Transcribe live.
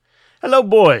Hello,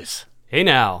 boys. Hey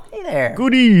now. Hey there.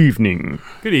 Good evening.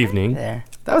 Good evening. Hey there.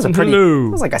 That was that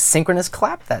was like a synchronous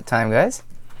clap that time, guys.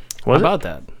 How about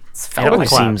that? It always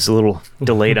seems a little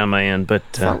delayed on my end, but...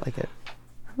 felt like it.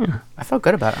 I felt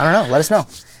good about it. I don't know. Let us know.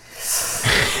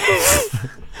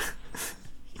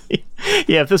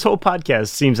 Yeah, if this whole podcast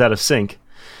seems out of sync,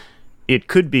 it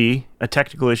could be a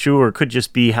technical issue or it could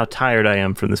just be how tired I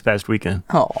am from this past weekend.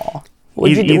 Oh.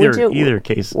 Either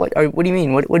case. What do you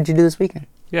mean? What did you do this weekend?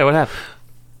 Yeah, what happened?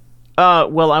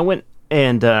 Well, I went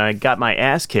and got my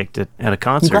ass kicked at a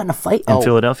concert. You got in a fight? In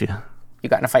Philadelphia. You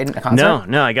got in a fight in a concert?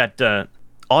 No, I got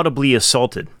audibly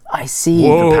assaulted. I see.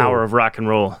 The power of rock and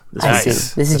roll. I see.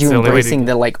 This is you embracing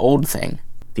the old thing.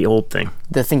 The old thing.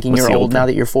 The thinking you're old now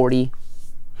that you're 40.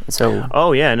 So.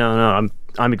 Oh yeah, no.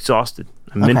 I'm exhausted.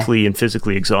 I'm mentally and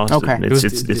physically exhausted. Okay.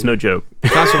 It's no joke. The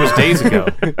concert was days ago.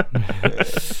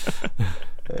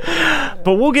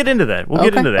 But we'll get into that.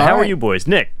 How are you boys?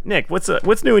 Nick, what's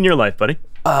new in your life, buddy?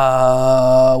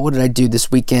 What did I do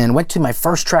this weekend? Went to my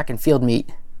first track and field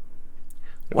meet.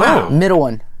 Wow. Middle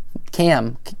one.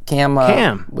 Cam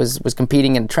was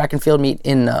competing in track and field meet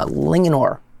in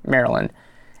Linganore, Maryland.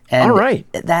 And all right.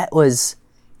 That was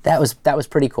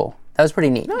pretty cool. That was pretty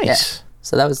neat. Nice. Yeah.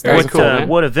 So that was cool.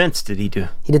 What events did he do?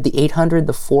 He did the 800,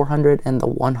 the 400, and the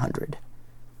 100.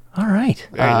 All right.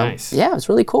 Very nice. Yeah, it was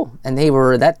really cool. And there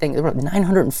were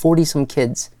 940 some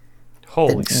kids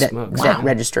Holy smokes. that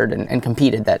registered and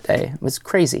competed that day. It was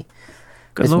crazy.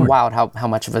 Good It's Lord. wild how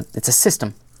much of it's a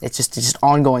system. It's just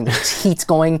ongoing. The heat's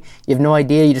going. You have no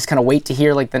idea. You just kind of wait to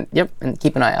hear and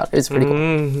keep an eye out. It's pretty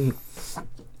cool.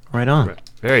 Right on.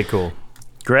 Very cool.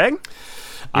 Greg?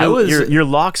 Your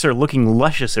locks are looking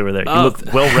luscious over there. You look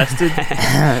well rested.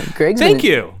 Thank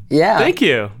you. Yeah. Thank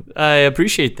you. I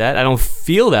appreciate that. I don't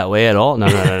feel that way at all. No.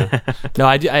 No,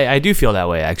 I do feel that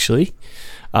way, actually.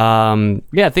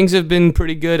 Yeah, things have been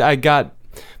pretty good. I got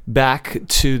back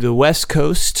to the West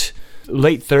Coast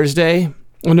late Thursday.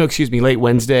 Oh, no, excuse me, late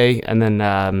Wednesday. And then,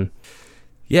 I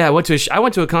went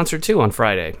to a concert, too, on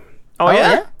Friday. Oh,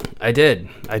 yeah? I did.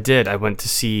 I went to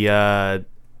see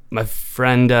my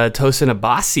friend Tosin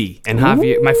Abasi and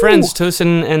Javier. My friends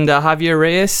Tosin and Javier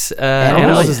Reyes,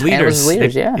 Animals Leaders.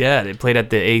 They played at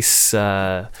the Ace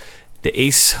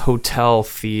Hotel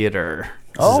Theater.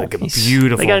 This is like a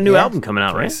beautiful. They got a new album coming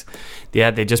out, right?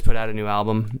 Yeah, they just put out a new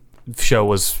album. The show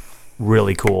was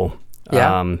really cool.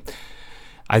 Yeah.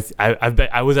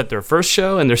 I was at their first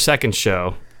show and their second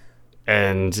show,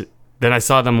 and then I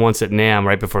saw them once at NAMM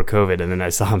right before COVID, and then I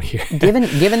saw them here.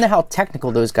 Given how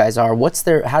technical those guys are,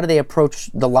 how do they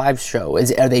approach the live show?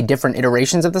 Are they different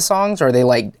iterations of the songs, or are they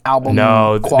like album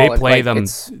quality? No, they play them.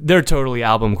 They're totally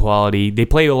album quality. They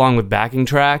play along with backing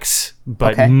tracks,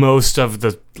 but most of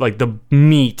the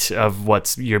meat of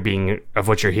what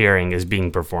you're hearing is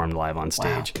being performed live on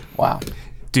stage. Wow.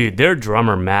 Dude, their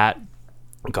drummer Matt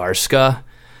Garska,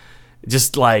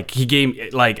 just like he gave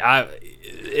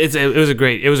it was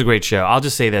a great show. I'll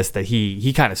just say this, that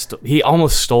he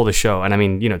almost stole the show. And I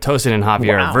mean, Tosin and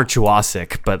Javier are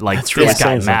virtuosic, but like this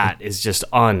guy Matt is just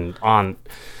on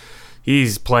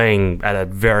he's playing at a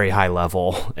very high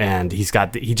level, and he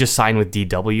just signed with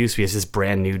DW, so he has this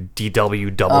brand new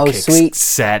DW double kick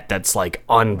set that's like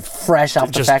fresh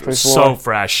off the factory floor. So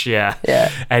fresh,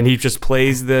 yeah. And he just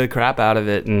plays the crap out of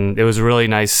it, and it was really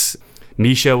nice.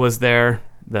 Misha was there.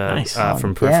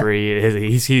 From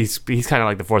Periphery. He's kind of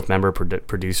like the fourth member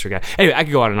producer guy. Anyway, I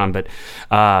could go on and on, but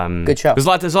good show.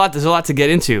 There's a lot to get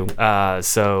into.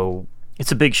 So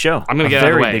it's a big show. I'm gonna get out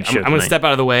of the way. I'm gonna step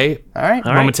out of the way. All right.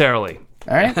 Momentarily.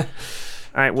 All right. All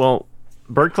right. Well,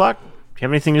 Bird Clock, do you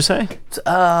have anything to say?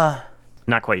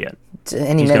 Not quite yet.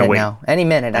 Any minute now. Any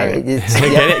minute. Right.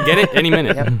 Get it? Any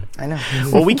minute. Yep, I know.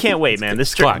 Well, we can't wait, man.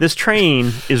 This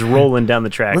train is rolling down the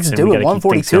tracks. Let's do it.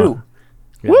 142.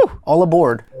 Yeah. Woo! All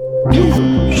aboard.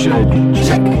 You should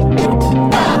check it.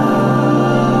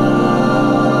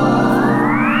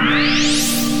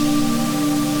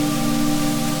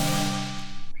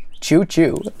 Choo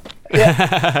choo.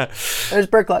 Yeah. There's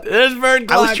Bird Clock. I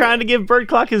was trying to give Bird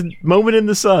Clock his moment in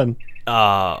the sun.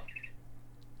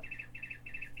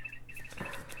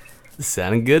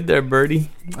 Sounding good there, Birdie.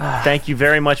 Thank you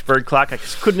very much, Bird Clock. I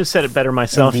couldn't have said it better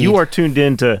myself. Indeed. You are tuned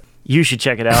in to You Should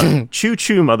Check It Out. Choo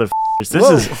choo, motherfuckers.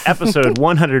 This is episode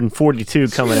 142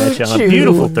 coming at you on a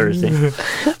beautiful Thursday.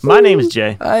 My name is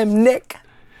Jay. I'm Nick.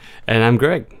 And I'm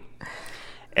Greg.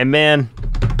 And man,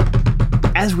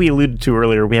 as we alluded to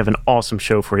earlier, we have an awesome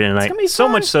show for you tonight. So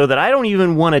much so that I don't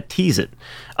even want to tease it,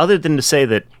 other than to say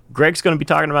that Greg's going to be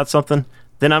talking about something,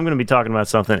 then I'm going to be talking about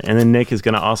something, and then Nick is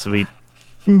going to also be...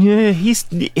 he's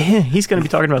going to be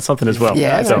talking about something as well.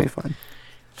 Yeah, it's going to be fun.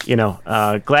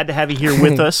 Glad to have you here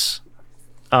with us.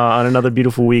 on another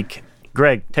beautiful week.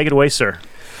 Greg, take it away, sir.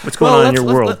 What's going on in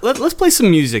your world? Let's play some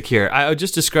music here. I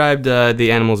just described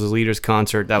the Animals as Leaders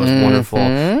concert. That was wonderful.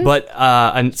 But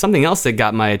and something else that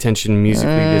got my attention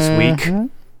musically this week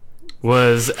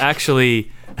was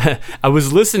actually... I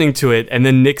was listening to it, and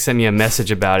then Nick sent me a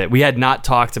message about it. We had not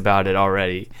talked about it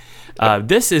already.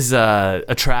 This is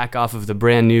a track off of the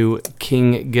brand new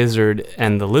King Gizzard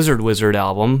and the Lizard Wizard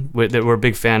album that we're a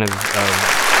big fan of.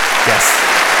 Yes.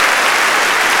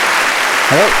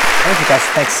 Hello. Thank you, guys.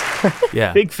 Thanks.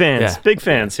 Yeah. Big fans. Yeah. Big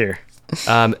fans here.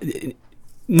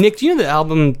 Nick, do you know the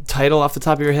album title off the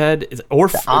top of your head? It's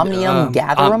Omnium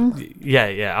Gatherum?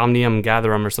 Yeah, Omnium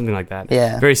Gatherum or something like that.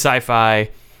 Yeah. Very sci-fi.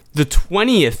 The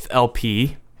 20th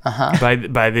LP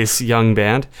by this young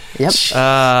band. Yep.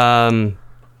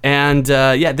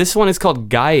 This one is called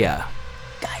Gaia.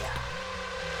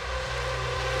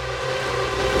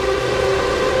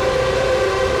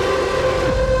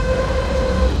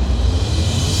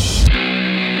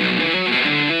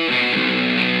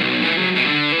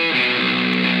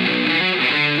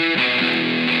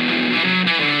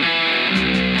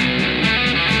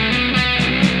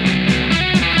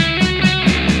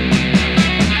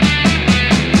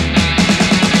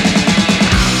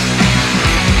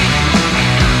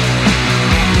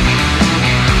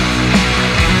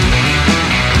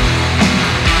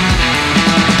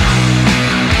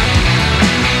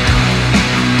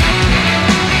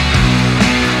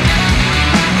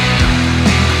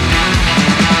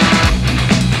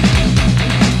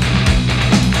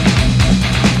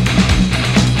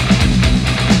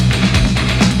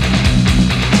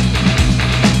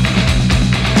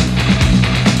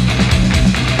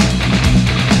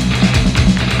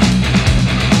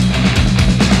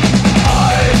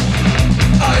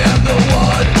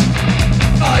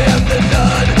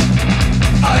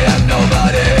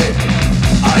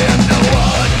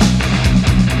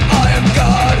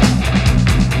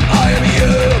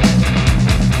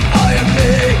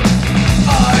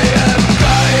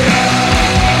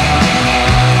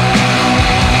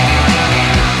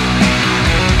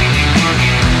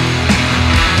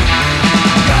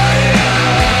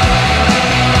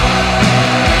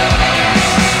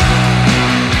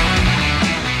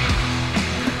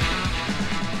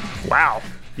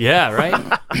 Yeah,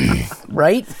 right?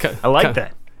 Right? I like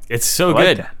that. It's so like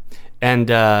good. that.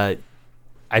 And I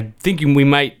think we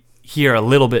might hear a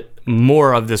little bit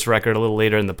more of this record a little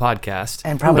later in the podcast.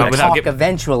 And probably talk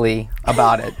eventually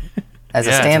about it as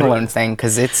a standalone thing,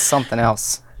 because it's something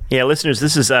else. Yeah, listeners,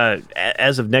 this is,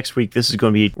 as of next week, we're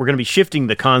going to be shifting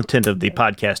the content of the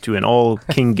podcast to an all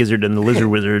King Gizzard and the Lizard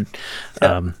Wizard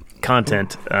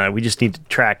content. We just need to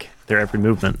track their every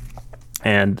movement.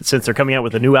 And since they're coming out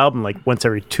with a new album like once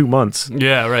every 2 months.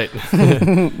 Yeah, right.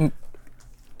 Well,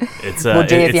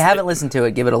 Jay, if you haven't listened to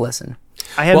it, give it a listen.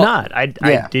 I have not. I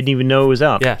didn't even know it was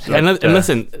out. Yeah, so, and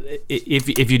listen,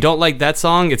 if you don't like that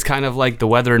song, it's kind of like the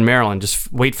weather in Maryland.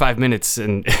 Just wait 5 minutes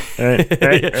and right.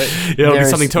 It'll be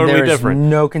something totally different.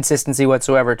 There's no consistency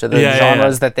whatsoever to the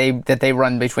genres that they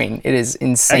run between. It is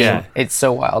insane. Yeah. It's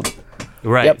so wild.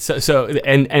 Right. Yep. So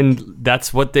and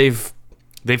that's what they've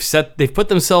put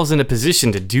themselves in a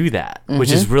position to do that, which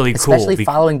is really cool. Especially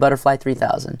following Butterfly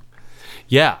 3000.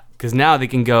 Yeah, because now they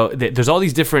can go. There's all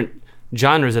these different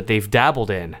genres that they've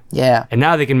dabbled in. Yeah. And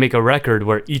now they can make a record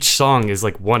where each song is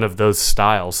like one of those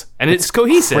styles, and it's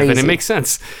cohesive and it makes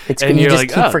sense. And you just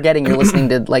keep forgetting you're listening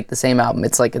to like the same album.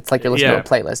 It's like you're listening to a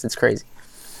playlist. It's crazy.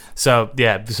 So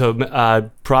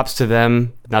props to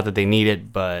them. Not that they need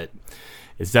it, but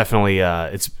it's definitely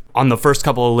it's on the first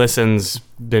couple of listens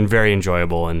been very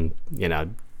enjoyable, and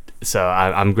so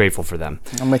I'm grateful for them.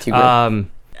 I'm with you, Greg.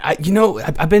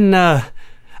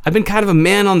 I've been kind of a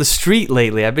man on the street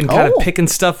lately. I've been kind of picking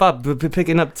stuff up,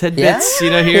 picking up tidbits,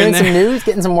 here and there. Getting some news,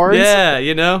 getting some words.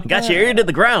 Yeah, Got your ear to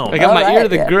the ground. I got my ear to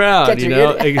the ground,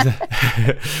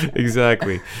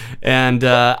 Exactly. And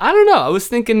I don't know. I was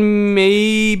thinking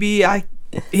maybe I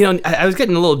was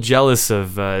getting a little jealous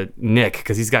of Nick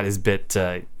because he's got his bit.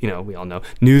 We all know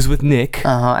News with Nick.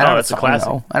 I don't know it's a classic.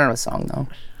 Though. I don't know the song though.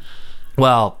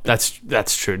 Well, that's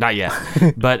true. Not yet,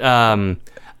 but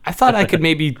I thought I could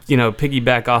maybe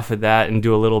piggyback off of that and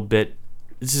do a little bit.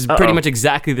 This is pretty much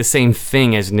exactly the same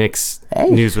thing as Nick's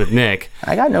News with Nick.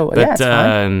 I got no. But it's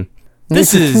fine.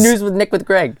 this is News with Nick with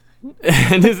Greg.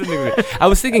 I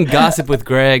was thinking Gossip with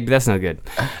Greg, but that's not good.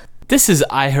 This is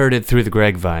I Heard It Through the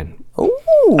GREGvine. Ooh.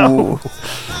 Oh.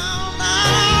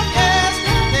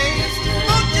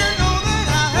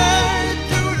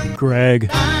 Greg.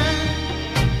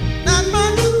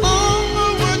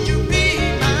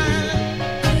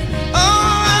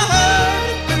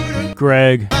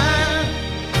 Greg.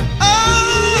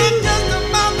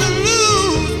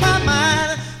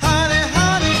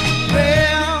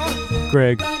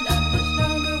 Greg.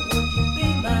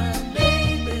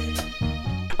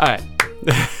 All right.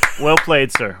 Well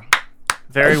played, sir.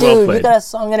 Very Dude, well played. you got a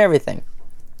song and everything.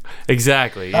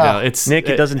 Exactly. You know, it's Nick,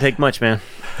 it doesn't take much, man.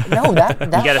 No, that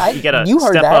You gotta you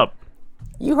heard step that. up.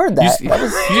 You heard that. That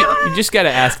was, you just got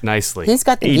to ask nicely. he's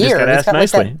got the You just gear. gotta He's ask got like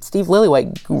nicely. that Steve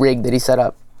Lillywhite rig that he set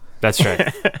up. That's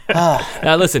right.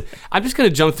 Now, listen, I'm just going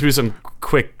to jump through some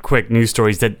quick news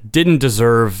stories that didn't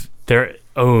deserve their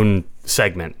own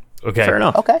segment. Okay. Fair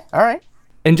enough. Okay, all right.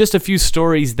 And just a few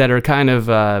stories that are kind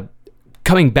of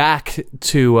coming back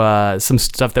to some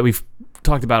stuff that we've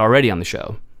talked about already on the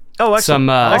show. Oh,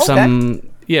 excellent.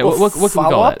 Yeah. What can we Follow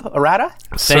call up, that? errata?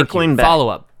 Circling back.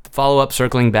 Follow up,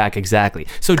 circling back. Exactly.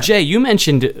 So, Jay, you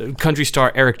mentioned country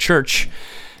star Eric Church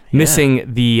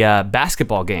missing the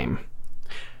basketball game.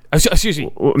 Excuse me.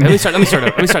 Let me start.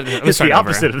 It's the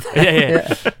opposite of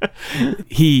that. Yeah.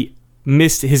 He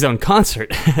missed his own concert,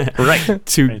 Right.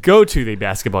 to go to the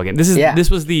basketball game. This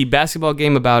was the basketball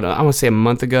game about I want to say a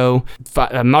month ago.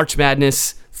 March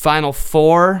Madness Final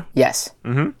Four. Yes.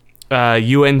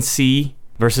 UNC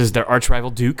versus their arch rival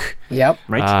Duke. Yep.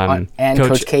 Right. And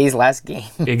Coach K's last game.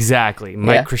 Exactly.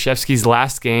 Mike Krzyzewski's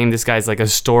last game. This guy's like a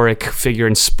historic figure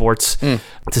in sports,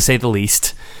 to say the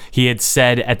least. He had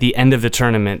said at the end of the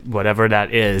tournament, whatever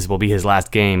that is, will be his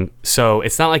last game. So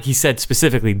it's not like he said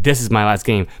specifically, this is my last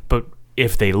game, but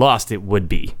if they lost, it would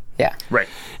be. Yeah. Right.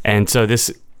 And so this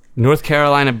North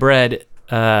Carolina-bred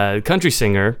country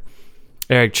singer,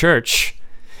 Eric Church,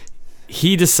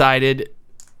 he decided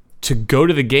to go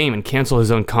to the game and cancel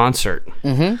his own concert.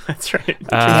 That's right.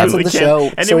 Canceled the show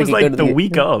And so it he was could go like to the the-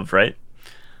 week of, right?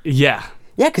 Yeah.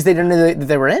 Yeah, because they didn't know that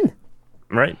they were in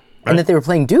Right. and that they were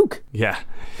playing Duke. Yeah.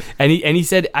 And he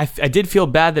said, I did feel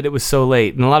bad that it was so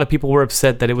late. And a lot of people were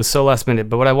upset that it was so last minute.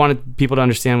 But what I wanted people to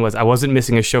understand was I wasn't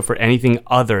missing a show for anything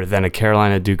other than a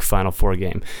Carolina Duke Final Four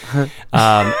game.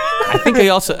 I think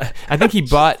he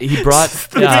brought That's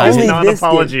the only biggest this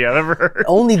non-apology I've ever heard.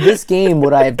 Only this game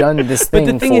would I have done this thing,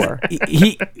 But the thing for.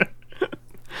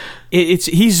 is,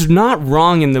 he's not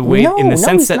wrong in the way, No, in the no,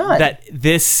 sense he's not. that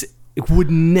this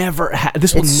would never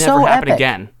this will It's never so happen epic.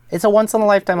 again. It's a once in a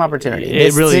lifetime opportunity.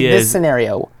 It really This is.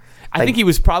 scenario. I think he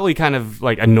was probably kind of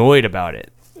like annoyed about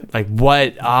it. Like,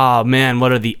 what? Oh man,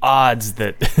 what are the odds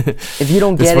that If you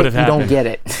don't this get would it, have you don't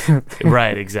happened? get it.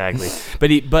 Right, exactly.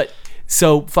 But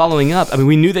so following up, I mean,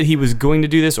 we knew that he was going to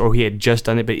do this, or he had just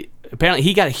done it, but apparently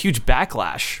he got a huge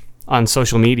backlash on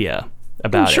social media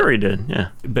about I'm sure it. he did, yeah.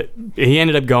 But he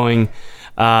ended up going,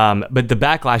 but the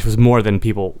backlash was more than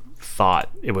people thought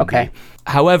it would Okay. be.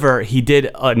 However, he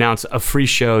did announce a free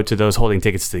show to those holding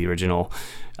tickets to the original.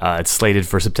 It's slated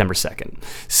for September 2nd.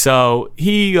 So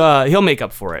he'll make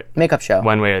up for it Makeup show.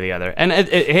 one way or the other. And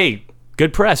hey,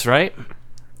 good press, right?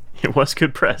 It was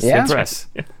good press. Yeah. Good press.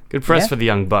 Good press Yeah. for the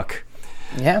young buck.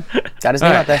 Yeah. Got his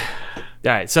name out there.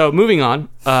 All right, so moving on.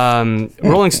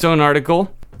 Rolling Stone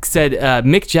article said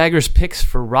Mick Jagger's picks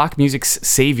for rock music's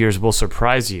saviors will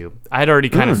surprise you. I'd already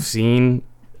kind of seen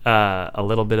a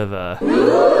little bit of a...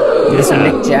 These are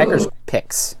Mick Jagger's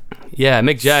picks. Yeah,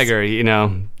 Mick Jagger, you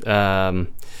know.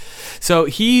 So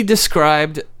he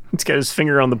described... He's got his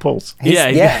finger on the pulse. Yeah.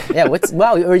 Or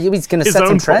he's going to His set some own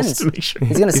pulse trends. to make sure.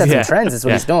 He's going to set some trends. Is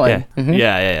what he's doing.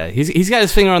 Yeah. He's got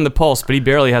his finger on the pulse, but he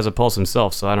barely has a pulse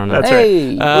himself, so I don't know. That's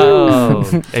Hey.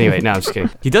 Oh. Anyway, no, I'm just kidding.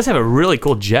 He does have a really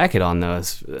cool jacket on, though,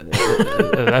 as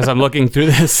I'm looking through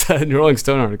this Rolling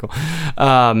Stone article.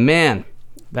 Man,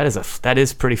 that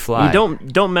is pretty fly. You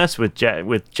don't mess with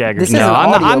Jagger's. This is No, an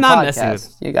I'm audio not podcast. messing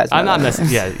with. You guys know I'm not that. messing.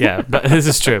 Yeah, but this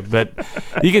is true. But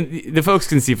the folks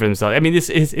can see for themselves. I mean, I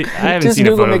haven't Just seen a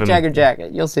Google photo of Mick him. Jagger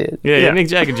jacket. You'll see it. Yeah, Mick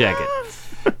Jagger jacket.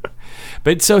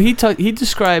 But so he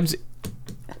describes.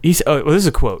 This is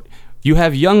a quote. You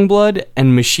have Youngblood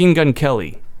and Machine Gun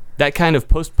Kelly. That kind of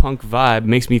post-punk vibe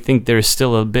makes me think there's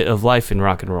still a bit of life in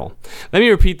rock and roll. Let me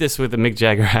repeat this with a Mick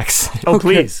Jagger accent. Oh,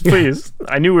 please.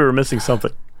 I knew we were missing something.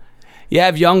 You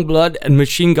have Youngblood and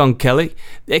Machine Gun Kelly.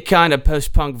 That kind of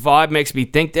post-punk vibe makes me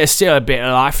think there's still a bit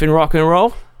of life in rock and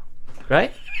roll.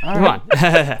 Right? Come on.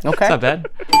 Okay. It's not bad.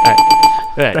 All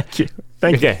right. Thank you.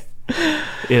 Thank you. Okay.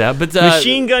 You know, but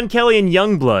Machine Gun Kelly and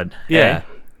Youngblood. yeah.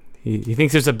 He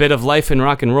thinks there's a bit of life in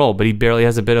rock and roll, but he barely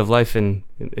has a bit of life in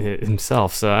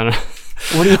himself. So I don't know.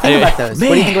 What do you think about those? Man.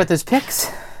 What do you think about those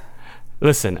picks?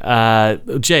 Listen,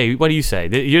 Jay, what do you say?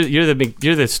 You're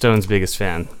the Stones' biggest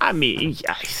fan. I mean,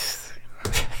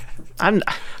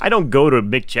 I don't go to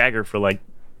Mick Jagger for like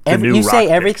the new You rock say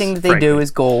picks, everything that they frankly. do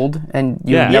is gold, and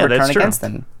you Yeah. never Yeah, that's turn true. against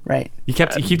them. Right. You keep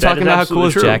That talking is about how cool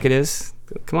his absolutely true. jacket is.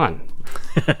 Come on.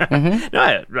 No,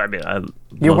 I mean, I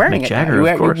You're love wearing Mick it. Jagger,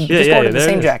 now. of course. You just Yeah, ordered the there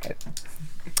same it is. jacket.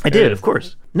 I did, of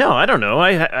course. No, I don't know.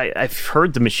 I've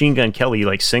heard the Machine Gun Kelly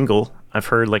like single. I've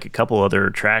heard like a couple other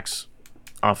tracks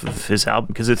off of his album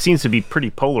because it seems to be pretty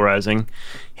polarizing,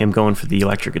 him going for the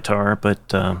electric guitar.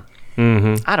 But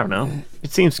I don't know.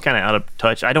 It seems kind of out of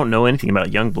touch. I don't know anything about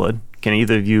Youngblood. Can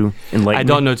either of you enlighten me? I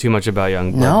don't know too much about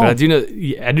Youngblood, No. but I do know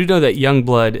that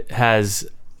Youngblood has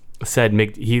said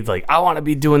he's like, I want to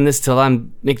be doing this till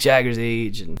I'm Mick Jagger's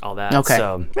age and all that. Okay.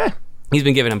 So he's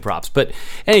been giving him props. But in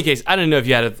any case, I don't know if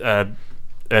you had a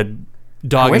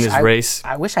dog in his race.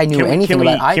 I wish I knew anything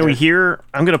about either. Can we hear?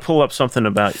 I'm going to pull up something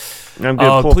about. I'm going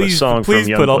to pull up a song from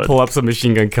Youngblood. I'll pull up some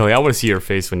Machine Gun Kelly. I want to see your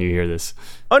face when you hear this.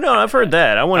 Oh no, I've heard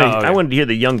that. I wanted to hear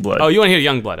the Youngblood. Oh, you want to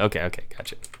hear Youngblood? Okay,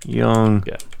 gotcha.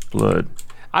 Youngblood.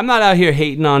 I'm not out here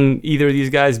hating on either of these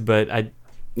guys, but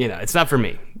it's not for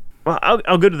me. Well,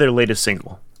 I'll go to their latest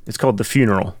single. It's called "The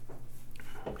Funeral."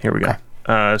 Here we go.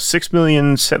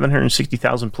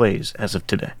 6,760,000 plays as of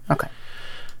today. Okay.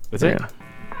 That's it. Yeah.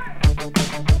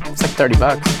 It's like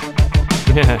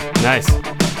 $30. Yeah, nice.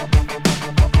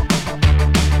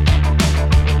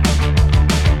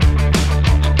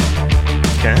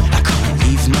 Okay. I can't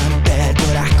leave my bed,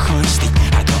 but I can't sleep.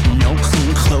 I got no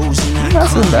clean clothes and I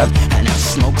That's not can't bad. eat. And I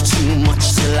smoke too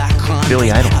much till I can't Billy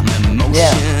breathe. Idol. I'm emotional, Yeah,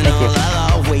 thank you.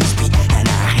 I'll always be. And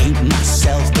I hate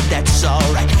myself, but that's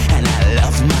alright. And I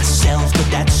love myself, but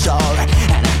that's alright.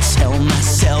 And I tell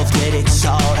myself that it's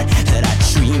alright. That I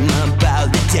dream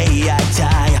about the day I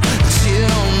die. To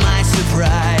my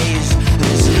surprise,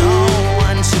 there's no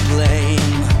one to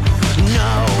blame.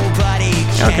 Nobody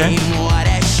came. Okay. What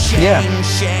a shame, Yeah.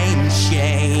 shame,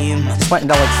 shame. Just went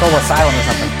into like Soul Asylum or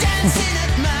something.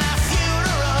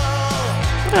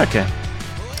 Okay.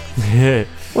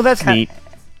 Well, that's neat.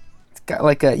 Got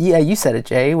like a you said it,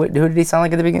 Jay. Who did he sound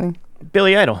like at the beginning?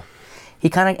 Billy Idol. He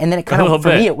kind of, and then it kind A little of for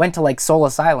bit. me it went to like Soul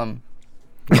Asylum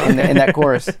in that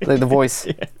chorus, like the voice.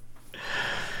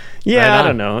 Yeah, Right I on.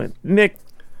 don't know. Nick,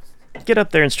 get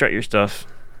up there and strut your stuff.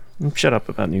 Shut up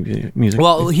about new music.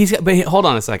 Well, hold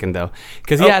on a second though,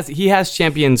 because he has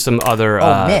championed some other.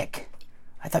 Oh, Nick.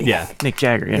 I thought. Yeah. Nick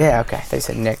Jagger. Yeah. Yeah. Okay. They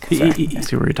said Nick. Sorry. I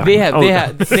see what you're talking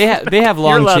about. They have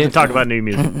long. You're allowed to talk about new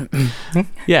music.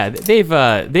 Yeah,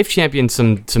 they've championed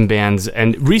some bands,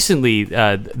 and recently,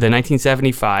 the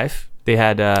 1975, they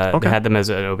had them as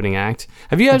an opening act.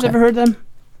 Have you guys ever heard them?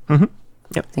 I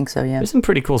think so. Yeah. There's some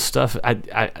pretty cool stuff.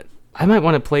 I might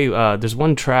want to play. There's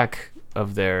one track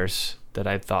of theirs that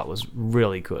I thought was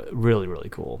really good, really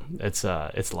cool. It's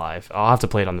live. I'll have to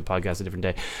play it on the podcast a different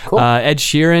day. Cool. Ed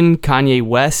Sheeran, Kanye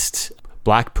West,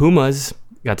 Black Pumas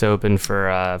got to open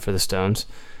for the Stones.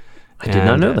 I did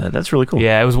not know that. That's really cool.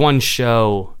 Yeah, it was one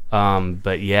show,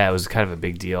 but yeah, it was kind of a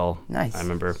big deal. Nice. I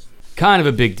remember. Kind of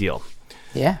a big deal.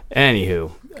 Yeah.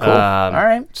 Anywho. Cool. All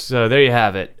right. So there you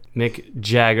have it. Mick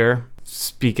Jagger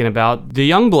speaking about the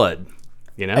Youngblood.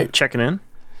 Checking in.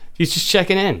 He's just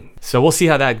checking in. So we'll see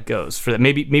how that goes. For that,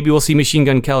 maybe we'll see Machine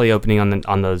Gun Kelly opening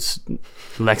on those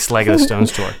next leg of the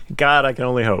Stones tour. God, I can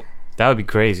only hope. That would be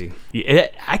crazy.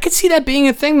 I could see that being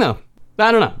a thing, though.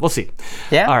 I don't know. We'll see.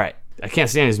 Yeah. All right. I can't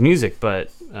stand his music,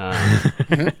 but I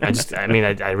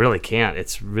really can't.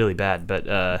 It's really bad. But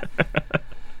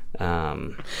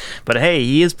But hey,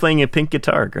 he is playing a pink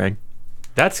guitar, Greg.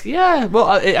 that's Well,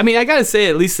 I gotta say,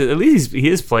 at least he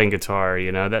is playing guitar.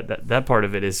 That part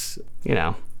of it is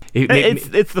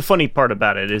It's the funny part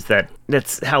about it is that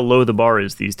that's how low the bar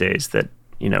is these days. That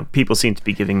people seem to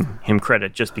be giving him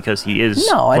credit just because he is.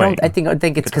 No, I playing. don't. I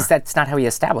think it's because that's not how he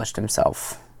established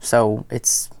himself. So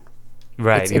it's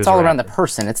right. it's all around the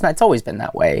person. It's not. It's always been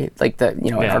that way. Like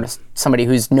an artist, somebody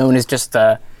who's known as just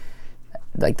the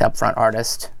upfront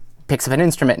artist, picks up an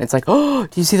instrument and it's like, oh,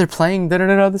 do you see they're playing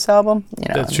this album?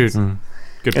 That's true.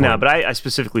 Good point. No, but I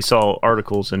specifically saw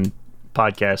articles and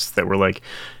podcasts that were like,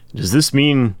 does this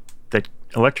mean that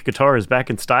electric guitar is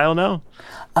back in style now?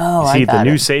 Oh, Is he I got the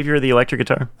new it. savior of the electric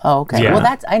guitar? Oh, okay. Yeah. Well,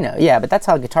 that's I know. Yeah, but that's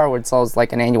how Guitar World sells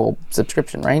like an annual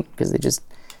subscription, right? Because they just.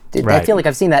 I Right. feel like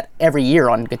I've seen that every year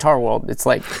on Guitar World. It's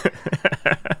like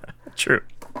True.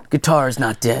 guitar is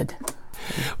not dead.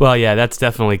 Well, yeah, that's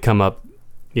definitely come up,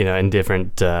 in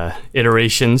different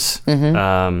iterations.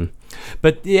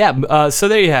 But yeah, so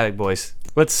there you have it, boys.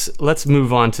 Let's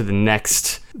move on to the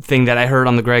next thing that I heard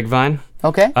on the GREGvine.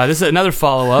 Okay. This is another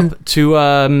follow up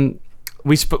to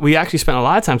we actually spent a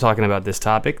lot of time talking about this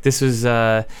topic. This was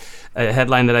a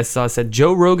headline that I saw said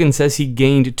Joe Rogan says he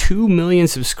gained 2 million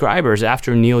subscribers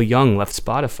after Neil Young left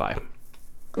Spotify.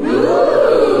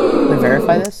 Can we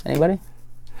verify this? Anybody?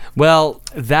 Well,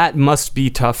 that must be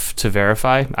tough to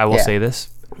verify. I will Yeah. say this.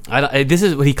 This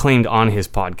is what he claimed on his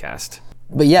podcast.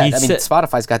 But yeah, He I mean, said-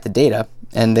 Spotify's got the data,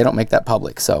 and they don't make that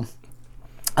public. So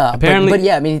Apparently, but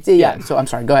yeah, I mean, yeah. So I'm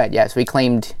sorry. Go ahead. Yeah. So he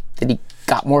claimed that he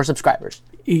got more subscribers.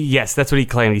 Yes, that's what he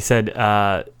claimed. He said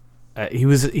he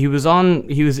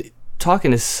was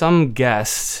talking to some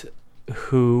guest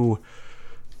who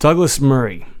Douglas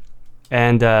Murray,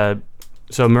 and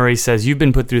so Murray says, "You've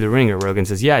been put through the ringer." Rogan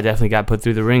says, "Yeah, I definitely got put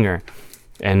through the ringer."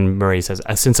 And Murray says,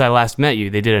 "Since I last met you,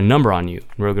 they did a number on you."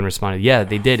 Rogan responded, "Yeah,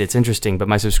 they did. It's interesting, but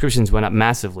my subscriptions went up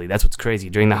massively. That's what's crazy.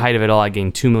 During the height of it all, I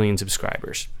gained 2 million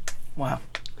subscribers." Wow.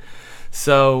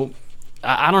 So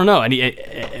I don't know. And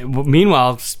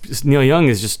meanwhile, Neil Young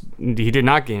he did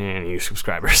not gain any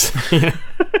subscribers.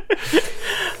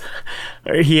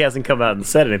 He hasn't come out and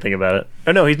said anything about it.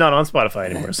 Oh no, he's not on Spotify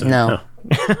anymore. So no.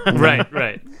 Right.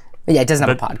 But yeah, it doesn't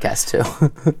have a podcast too.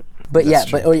 But yeah,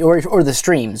 but or the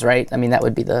streams, right? I mean, that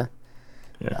would be the.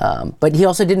 Yeah. But he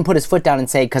also didn't put his foot down and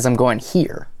say, "Because I'm going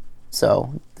here."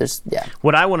 So there's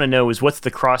What I want to know is what's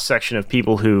the cross section of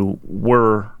people who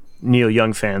were Neil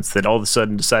Young fans that all of a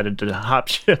sudden decided to hop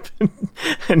ship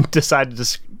and decided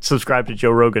to subscribe to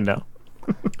Joe Rogan now.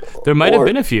 There might have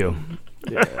been a few.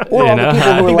 Or all the people who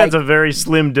I were think like, that's a very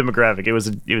slim demographic. It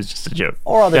was just a joke.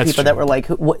 or other That's people true. that were like,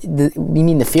 you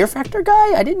mean the Fear Factor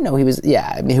guy? I didn't know he was.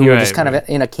 Yeah, I mean, who were just kind of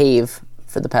in a cave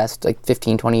for the past like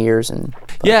 15, 20 years, and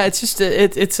Yeah, it's just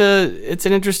it's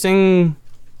an interesting.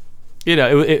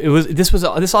 This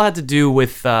all had to do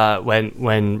with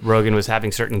when Rogan was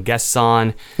having certain guests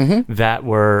on that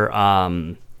were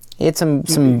he had some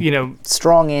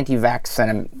strong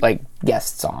anti-vax like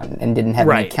guests on, and didn't have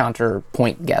any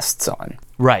counterpoint guests on.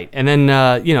 Right, and then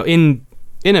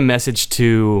in a message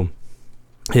to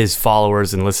his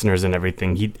followers and listeners and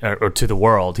everything, or to the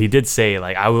world, he did say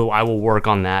like I will work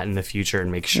on that in the future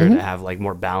and make sure to have like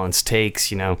more balanced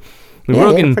takes.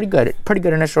 Rogan, pretty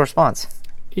good initial response.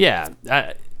 Yeah,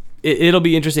 it'll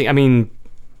be interesting. I mean,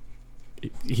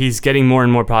 he's getting more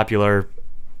and more popular.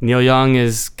 Neil Young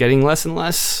is getting less and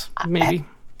less, maybe.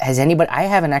 Has anybody? I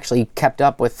haven't actually kept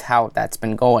up with how that's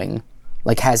been going.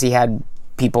 Like, has he had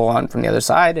people on from the other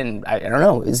side? And I don't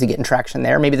know. Is he getting traction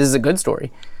there? Maybe this is a good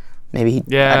story. Maybe.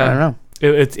 I don't know.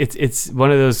 It's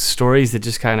one of those stories that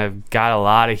just kind of got a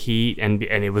lot of heat, and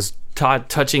it was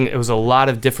touching. It was a lot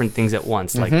of different things at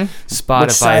once, like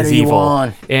Spotify is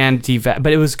evil,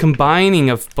 but it was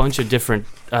combining a bunch of different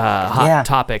hot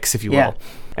topics, if you will.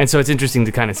 And so it's interesting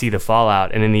to kind of see the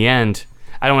fallout. And in the end,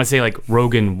 I don't want to say like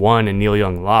Rogan won and Neil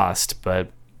Young lost, but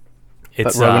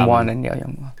it's Rogan won and Neil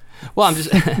Young won. Well, I'm just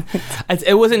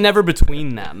it wasn't never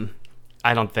between them.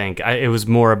 I don't think it was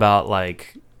more about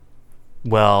like.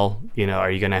 Well,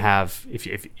 are you going to have if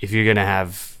you're going to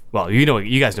have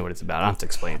you guys know what it's about. I don't have to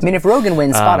explain it. I mean, if Rogan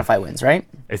wins, Spotify wins, right?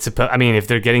 If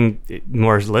they're getting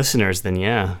more listeners, then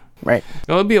yeah. Right.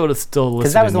 We'll be able to still listen.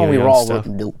 Because that was the one we were all stuff.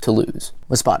 looking to lose,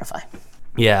 was Spotify.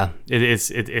 Yeah, it is.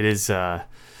 It is.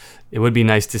 It would be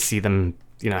nice to see them,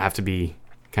 have to be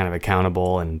kind of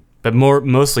accountable but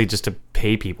mostly just to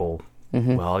pay people.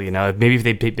 Well, maybe if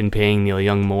they'd been paying Neil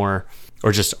Young more,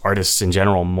 or just artists in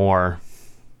general more,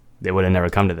 they would have never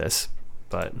come to this.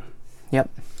 But yep.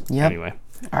 Anyway,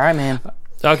 all right, man.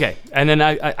 Okay, and then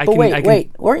I but can.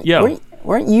 Wait, weren't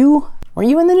you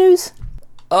in the news?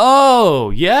 Oh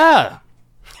yeah.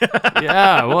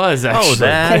 Yeah, it was actually.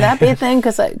 Can that be a thing?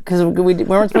 Because we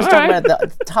weren't supposed to talk about it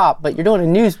at the top, but you're doing a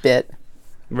news bit.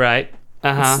 Right.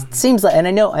 It seems like, and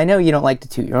I know you don't like to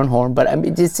toot your own horn, but I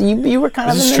mean, you were kind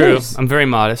of in the news. This is true. I'm very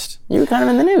modest. You were kind of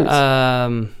in the news.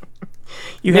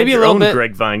 You maybe had your own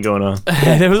GREGvine going on.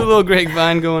 There was a little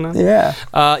GREGvine going on. Yeah.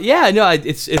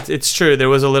 It's true. There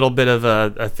was a little bit of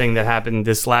a thing that happened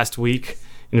this last week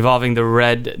involving the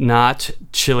Red Knot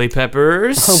Chili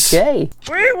Peppers. Okay.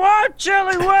 We want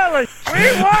Chili Willy.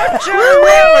 We want Chili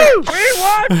Willy. We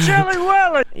want Chili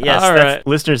Willy. Yes, all right.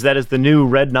 Listeners, that is the new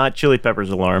Red Knot Chili Peppers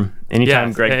alarm.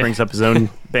 Anytime Greg brings up his own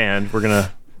band, we're going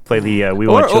to play the We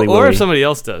Want Chili Willy. Or if somebody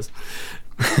else does.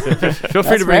 Feel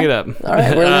free to bring it up. All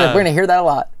right, we're gonna hear that a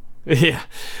lot. Yeah,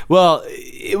 well,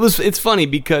 it's funny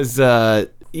because I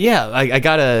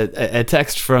got a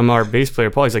text from our bass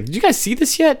player Paul. He's like, "Did you guys see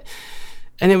this yet?"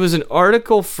 And it was an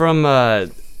article from a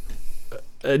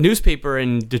newspaper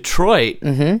in Detroit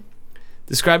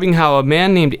describing how a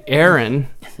man named Aaron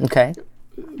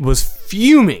was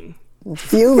fuming,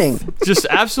 just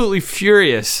absolutely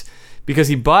furious because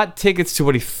he bought tickets to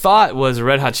what he thought was a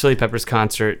Red Hot Chili Peppers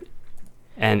concert.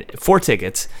 And 4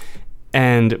 tickets,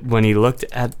 and when he looked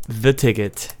at the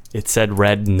ticket, it said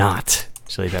Red Knot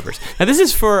Chili Peppers. Now this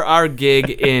is for our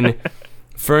gig in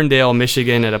Ferndale,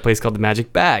 Michigan, at a place called the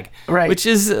Magic Bag, right? Which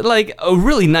is like a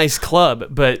really nice club,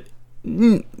 but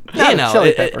it's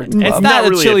not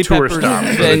really Chili a tour Peppers stop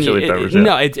for venue. Chili Peppers.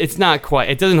 No, it's not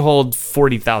quite. It doesn't hold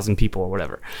 40,000 people or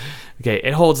whatever. Okay,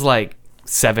 it holds like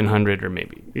 700 or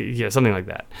maybe something like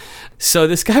that. So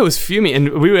this guy was fuming,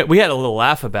 and we had a little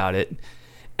laugh about it.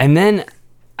 And then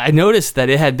I noticed that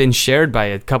it had been shared by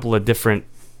a couple of different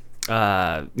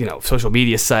social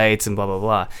media sites and blah blah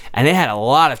blah, and it had a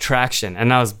lot of traction.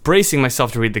 And I was bracing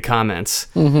myself to read the comments,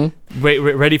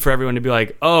 ready for everyone to be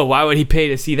like, "Oh, why would he pay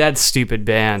to see that stupid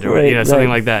band?" or something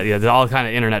like that. Yeah, all kind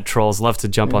of internet trolls love to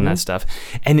jump on that stuff,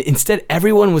 and instead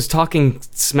everyone was talking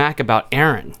smack about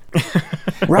Aaron.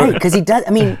 Right, because he does.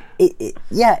 I mean,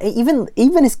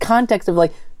 even his context of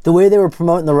like the way they were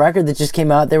promoting the record that just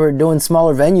came out. They were doing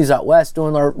smaller venues out west,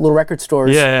 doing our little record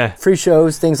stores, free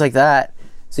shows, things like that.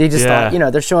 So you just thought,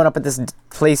 they're showing up at this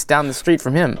place down the street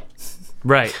from him.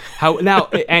 Right.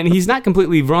 And he's not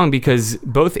completely wrong, because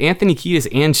both Anthony Kiedis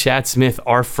and Chad Smith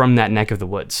are from that neck of the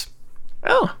woods.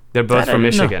 Oh. They're both from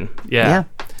Michigan. Yeah.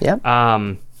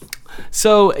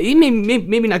 So he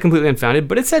maybe not completely unfounded,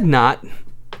 but it said not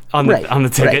on the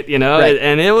ticket,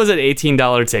 and it was an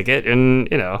 $18 ticket, and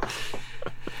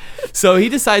So he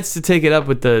decides to take it up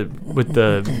with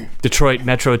the Detroit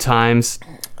Metro Times.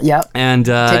 Yep. And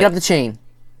take it up the chain.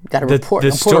 Got to report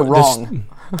wrong.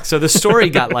 So the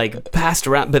story got passed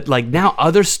around, but now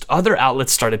other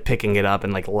outlets started picking it up,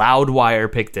 and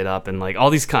Loudwire picked it up, and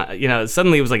all these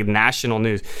suddenly it was national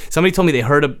news. Somebody told me they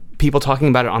heard of people talking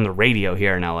about it on the radio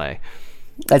here in LA.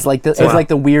 That's it's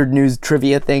the weird news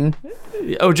trivia thing.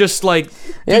 Oh, just did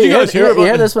you guys hear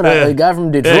about this one? A guy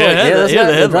from Detroit.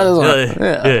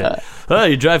 Oh,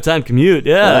 your drive time commute.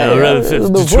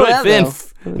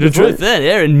 Detroit fan,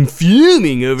 Aaron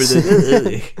fuming over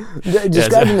the.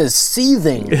 Describe him as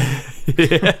seething.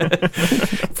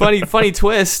 Funny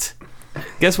twist.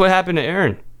 Guess what happened to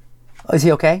Aaron? Oh, is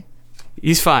he okay?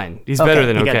 He's fine. He's better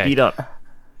than okay. He got beat up.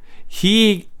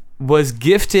 He was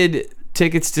gifted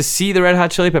tickets to see the Red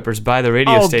Hot Chili Peppers by the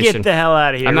radio station. Oh, get the hell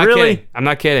out of here! I'm not really? kidding. I'm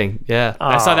not kidding. Yeah,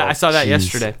 I saw that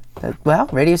yesterday. Well,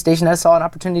 radio station, I saw an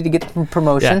opportunity to get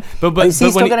promotion. Yeah. But he's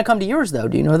still going to come to yours, though.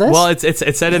 Do you know this? Well, it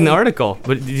said in the article.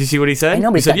 But did you see what he said? I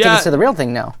know, but he's got tickets to the real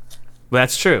thing now. Well,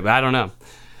 that's true. I don't know.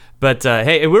 But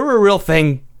hey, we were a real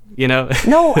thing. No,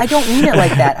 I don't mean it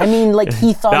like that. I mean,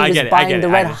 he thought he was buying the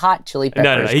Red Hot Chili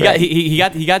Peppers. No. He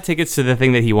got tickets to the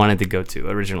thing that he wanted to go to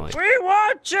originally. We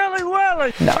want Chili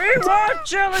Willy. No. We want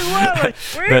Chili Willy.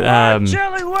 Want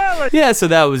Chili Willy. Yeah, so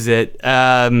that was it.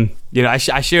 I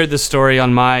shared the story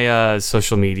on my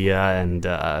social media and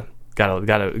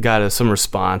got some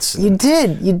response. You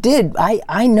did.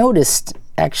 I noticed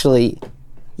actually.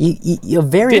 A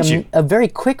very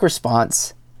quick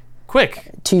response.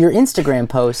 Quick. To your Instagram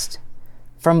post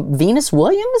from Venus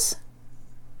Williams?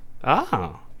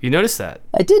 Oh, you noticed that?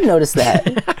 I did notice that.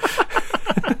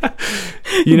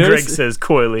 Greg says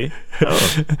coyly.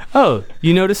 Oh,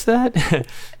 you noticed that?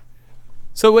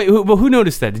 So wait, who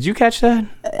noticed that? Did you catch that?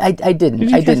 I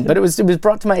didn't. But it was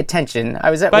brought to my attention. I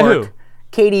was at work. Who?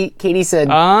 Katie said,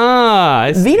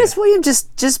 I see. Venus Williams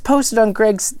just posted on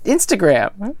Greg's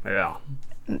Instagram. Yeah.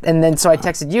 And then so I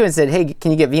texted you and said, hey,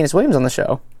 can you get Venus Williams on the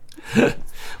show?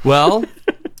 Well,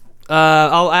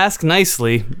 I'll ask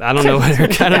nicely. I don't know what her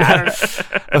kind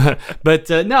of, but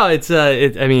no, it's a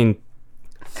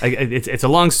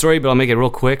long story, but I'll make it real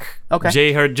quick. Okay.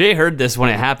 Jay heard this when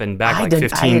it happened back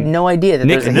 15. I had no idea that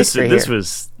there's a history here. This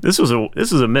was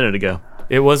a minute ago.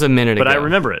 It was a minute ago, but I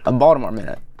remember it. A Baltimore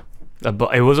minute.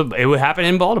 It would happen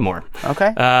in Baltimore.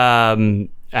 Okay.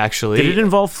 Actually, did it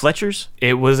involve Fletcher's?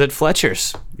 It was at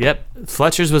Fletcher's. Yep,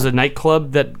 Fletcher's was a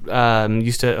nightclub that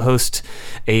used to host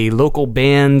a local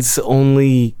bands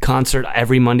only concert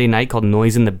every Monday night called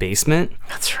Noise in the Basement.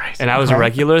 That's right. And I was a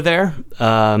regular there.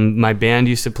 My band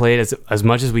used to play it as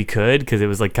much as we could because it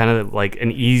was kind of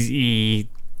an easy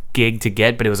gig to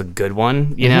get, but it was a good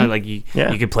one. You know, you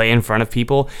could play in front of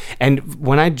people. And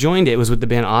when I joined it was with the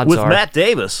band Odds Are. With Matt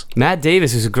Davis. Matt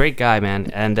Davis is a great guy, man.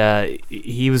 And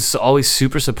he was always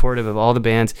super supportive of all the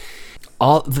bands.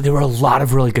 There were a lot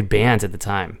of really good bands at the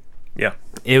time. Yeah.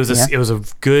 It was a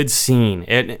good scene.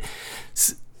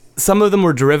 Some of them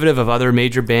were derivative of other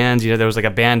major bands. There was a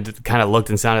band that kind of looked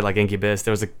and sounded like Incubus.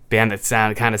 There was a band that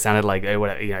sounded like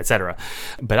etc.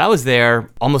 But I was there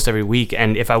almost every week,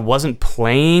 and if I wasn't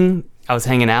playing, I was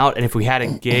hanging out, and if we had a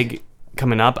gig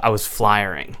coming up, I was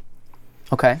flyering.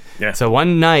 Okay. Yeah. So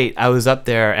one night I was up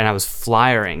there and I was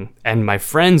flyering, and my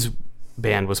friend's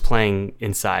band was playing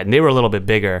inside, and they were a little bit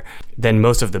bigger than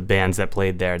most of the bands that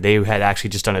played there. They had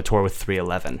actually just done a tour with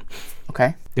 311.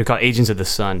 Okay. They're called Agents of the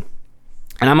Sun.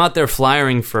 And I'm out there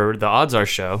flyering for the Odds Are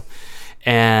show,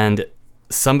 and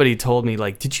somebody told me,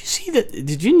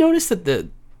 did you notice that the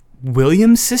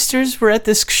Williams sisters were at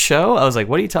this show? I was like,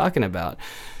 what are you talking about?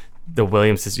 The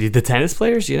Williams sisters, the tennis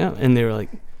players, And they were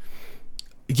like,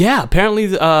 yeah,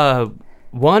 apparently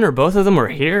one or both of them were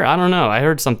here. I don't know. I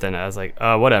heard something. I was like,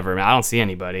 whatever, man. I don't see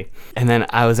anybody. And then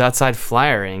I was outside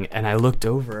flyering, and I looked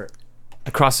over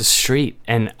across the street,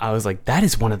 and I was like, that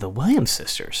is one of the Williams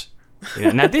sisters.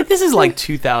 Now, this is like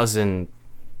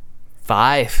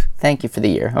 2005. Thank you for the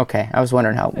year. Okay. I was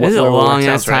wondering how. This is a long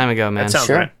ass time ago, man. That sounds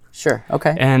Sure. right. Sure.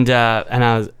 Okay. And now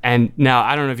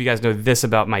I don't know if you guys know this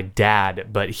about my dad,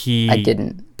 but I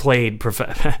didn't. He played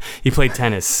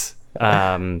tennis.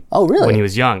 Oh, really? When he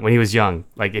was young,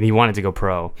 and he wanted to go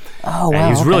pro. Oh, wow. And he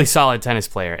was a okay. really solid tennis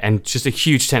player and just a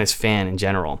huge tennis fan in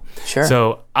general. Sure.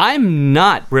 So I'm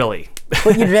not really.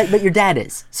 But your dad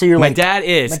is. So you're My like, dad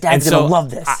is. My dad's and gonna so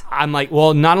love this. I'm like,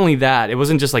 well, not only that, it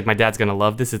wasn't just like my dad's gonna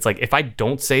love this. It's like if I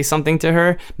don't say something to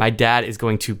her, my dad is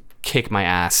going to kick my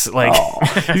ass. Like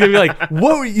he's gonna be like,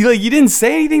 "What? You didn't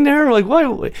say anything to her? Like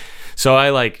what?" So I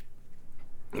like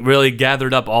really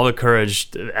gathered up all the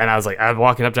courage, and I was like, I'm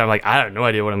walking up to her, I'm like, I have no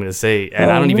idea what I'm gonna say,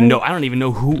 and I don't even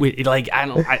know who it, like I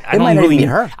don't really be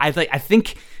her. I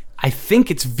think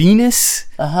it's Venus.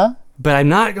 But I'm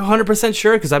not 100%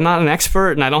 sure because I'm not an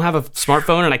expert and I don't have a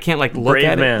smartphone and I can't like look Brave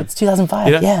at man. it. It's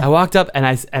 2005. Yeah. I walked up and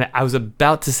I was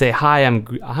about to say hi.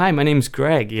 My name's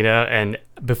Greg. And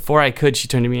before I could, she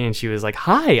turned to me and she was like,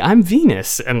 "Hi, I'm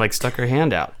Venus," and like stuck her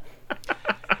hand out.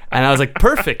 And I was like,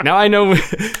 "Perfect. Now I know.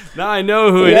 Now I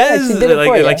know who it is." She did it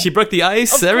for you. Like she broke the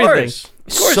ice. Of Everything.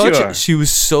 Of course you are. She was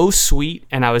so sweet,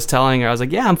 and I was telling her, I was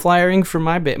like, "Yeah, I'm flyering for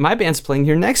my band. My band's playing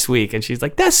here next week," and she's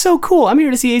like, "That's so cool. I'm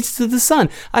here to see Agents of the Sun.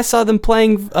 I saw them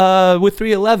playing with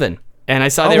 311, and I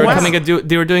saw they were coming.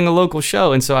 They were doing a local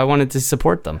show, and so I wanted to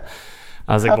support them."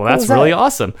 I was like, "Well, that's really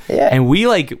awesome." Yeah. And we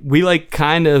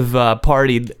kind of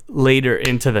partied later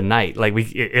into the night. Like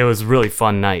it was a really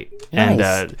fun night. Nice.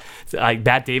 And like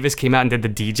Bat Davis came out and did the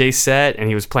DJ set, and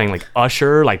he was playing like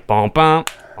Usher, like bum bum.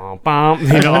 All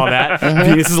that.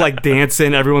 Venus is like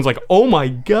dancing. Everyone's like, "Oh my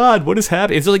god, what is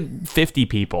happening?" It's like 50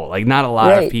 people, like not a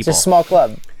lot of people. Just small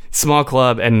club. Small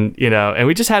club, and and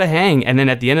we just had a hang. And then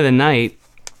at the end of the night,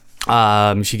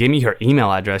 she gave me her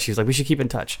email address. She was like, "We should keep in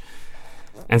touch,"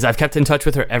 and so I've kept in touch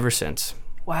with her ever since.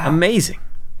 Wow. Amazing.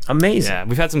 Yeah,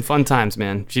 we've had some fun times,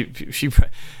 man. She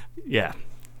yeah.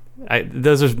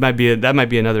 That might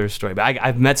be another story. But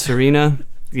I've met Serena.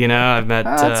 I've met.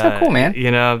 That's so cool, man.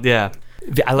 Yeah.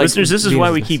 I like Listeners, this is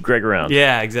why we keep Greg around.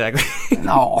 Yeah, exactly.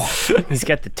 No. He's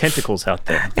got the tentacles out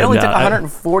there. It only took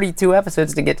 142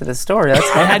 episodes to get to this story. That's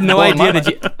I had no idea that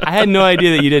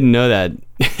you didn't know that.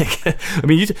 I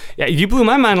mean, you blew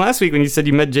my mind last week when you said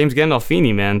you met James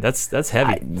Gandolfini, man. That's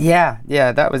heavy.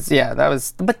 That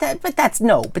was. But that's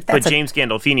But James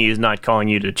Gandolfini is not calling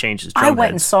you to change his drum I went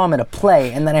and heads. saw him in a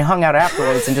play, and then I hung out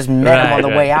afterwards and just met him on the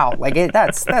way out. Like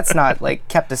that's not like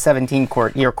kept a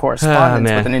 17-year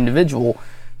correspondence with an individual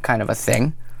kind of a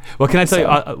thing. Well, can I tell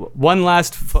you one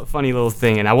last funny little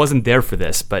thing? And I wasn't there for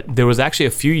this, but there was actually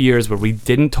a few years where we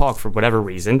didn't talk for whatever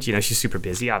reason. She's super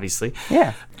busy, obviously.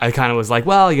 Yeah. I kind of was like,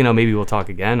 well, maybe we'll talk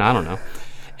again. I don't know.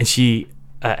 And she,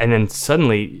 and then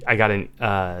suddenly I got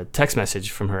a text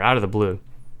message from her out of the blue.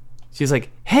 She's like,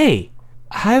 "Hey,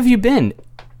 how have you been?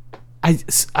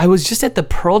 I was just at the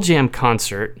Pearl Jam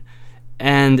concert,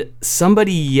 and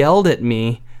somebody yelled at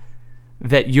me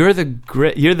that you're the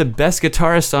best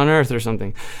guitarist on earth or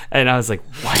something." And I was like,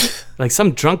 "What?" Like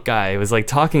some drunk guy was like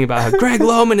talking about how Greg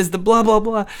Loman is the blah blah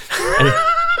blah. And it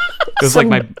was like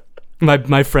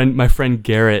my friend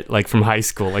Garrett, like from high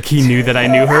school, like he knew that I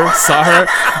knew her, saw her.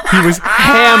 He was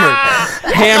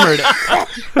hammered.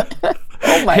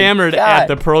 Oh my hammered God. at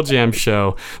the Pearl Jam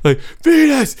show. Like,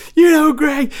 "Venus,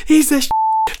 Greg, he's the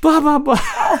blah blah blah."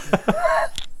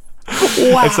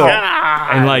 Wow.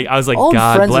 And like I was like, Old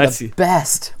God friends bless are the you.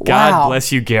 best. God Wow.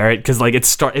 bless you, Garrett, because like it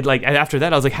started like after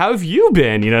that I was like, "How have you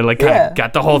been?" Like kind Yeah. of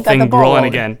got the whole Got the thing ball rolling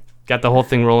rolling. again. Got the whole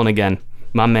thing rolling again.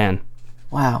 My man.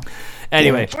 Wow.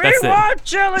 Anyway, We that's it. want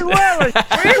Chili Willy.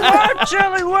 We want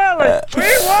Chili Willy.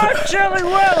 We want Chili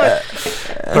Willy.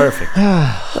 Perfect.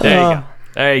 There you go.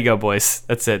 There you go, boys.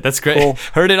 That's it. That's great. Cool.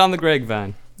 Heard it on the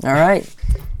GREGvine. All right.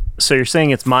 So you're saying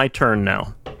it's my turn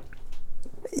now.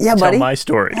 Yeah, Tell buddy. my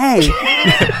story. Hey,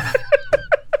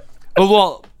 Oh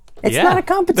well. it's yeah. not a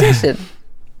competition.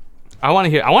 I want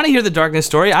to hear the Darkness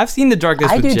story. I've seen the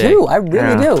Darkness I with do Jay. too. I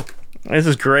really do. This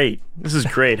is great.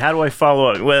 How do I follow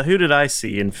up? Well, who did I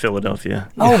see in Philadelphia?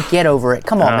 Oh, get over it.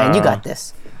 Come on, man. You got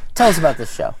this. Tell us about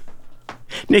this show.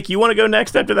 Nick, you want to go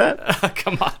next after that?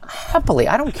 Come on. Happily.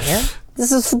 I don't care.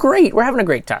 This is great. We're having a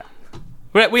great time.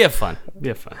 We have fun.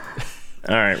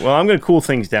 All right. Well, I'm going to cool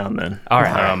things down then. All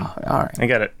right. All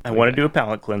right. I want to do a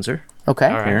palate cleanser Okay.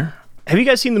 All right. here. Have you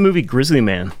guys seen the movie Grizzly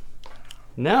Man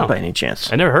No. by any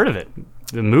chance? I never heard of it.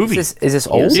 The movie. Is this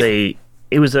old? It's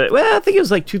It was I think it was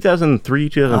like 2003,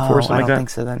 2004, something like that. I don't think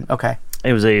so then. Okay.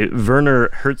 It was a Werner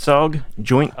Herzog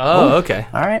joint. Oh, okay.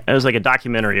 All right. It was like a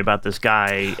documentary about this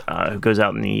guy who goes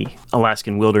out in the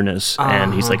Alaskan wilderness,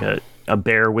 and he's like a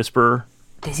bear whisperer.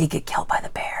 Does he get killed by the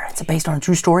bear? It's based on a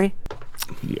true story?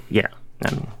 Yeah.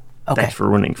 Thanks for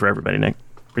ruining for everybody, Nick.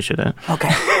 Appreciate that. Okay.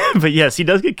 But yes, he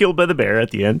does get killed by the bear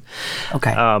at the end.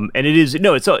 Okay. And it is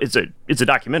it's a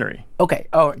documentary. Okay.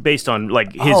 Oh, based on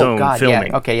like his own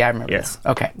filming. Yeah. Okay. Yeah, I remember this.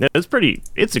 Okay.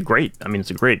 It's a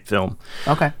great film.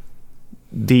 Okay.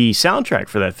 The soundtrack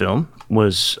for that film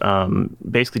was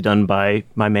basically done by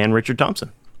my man Richard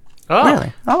Thompson. Oh,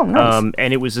 really? Oh, nice.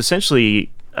 And it was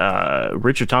essentially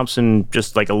Richard Thompson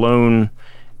just like alone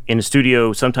in a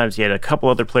studio. Sometimes he had a couple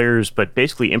other players, but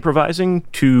basically improvising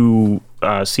to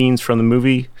scenes from the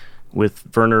movie with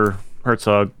Werner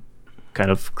Herzog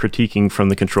kind of critiquing from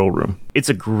the control room. It's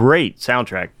a great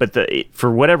soundtrack, but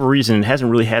for whatever reason, it hasn't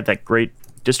really had that great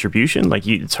distribution. Like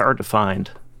it's hard to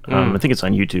find. I think it's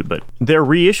on YouTube, but they're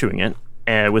reissuing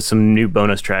it with some new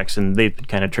bonus tracks, and they've been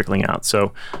kind of trickling out.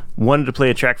 So wanted to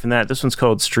play a track from that. This one's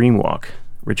called Streamwalk,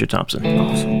 Richard Thompson.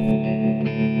 Awesome.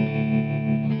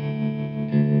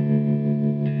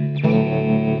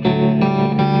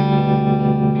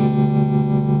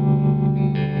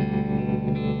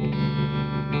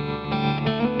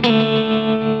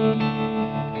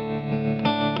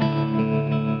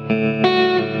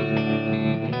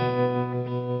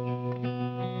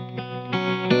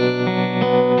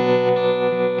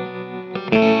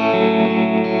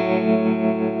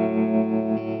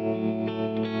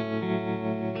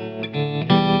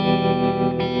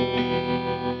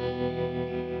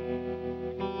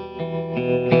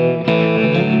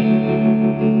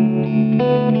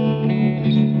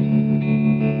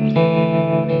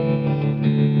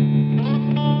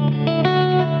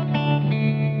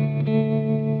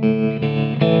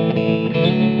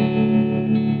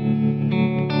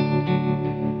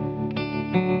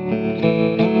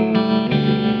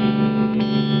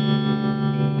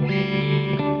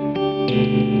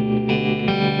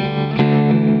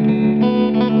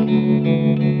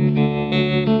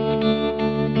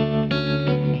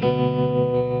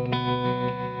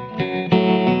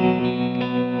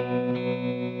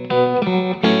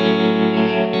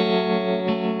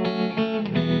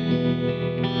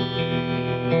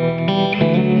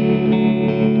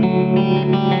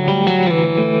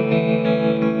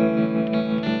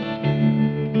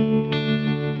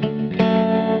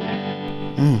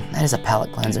 That is a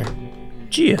palate cleanser.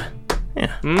 Gee.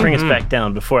 Yeah. Bring us back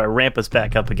down before I ramp us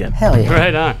back up again. Hell yeah.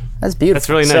 Right on. That's beautiful. That's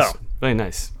really nice. So, really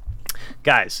nice.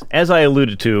 Guys, as I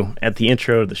alluded to at the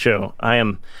intro of the show, I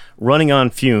am running on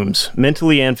fumes,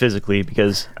 mentally and physically,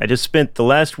 because I just spent the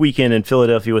last weekend in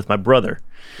Philadelphia with my brother.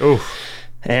 Ooh.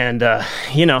 And,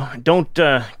 don't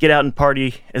get out and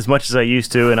party as much as I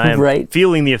used to, and I am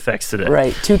feeling the effects today.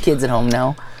 Right. 2 kids at home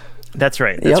now. That's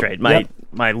right. That's right.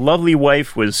 My lovely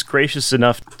wife was gracious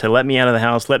enough to let me out of the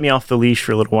house, let me off the leash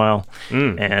for a little while,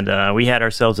 and we had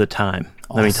ourselves a time,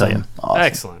 let me tell you. Awesome.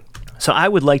 Excellent. So I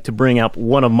would like to bring up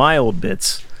one of my old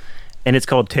bits, and it's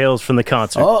called Tales from the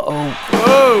Concert. Uh-oh.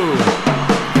 Whoa!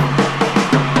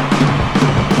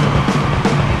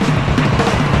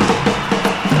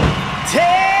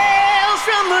 Tales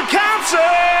from the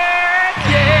Concert!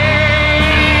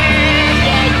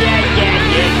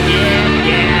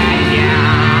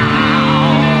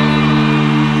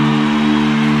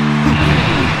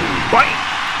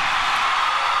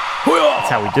 That's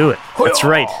how we do it. That's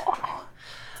right.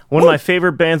 One of my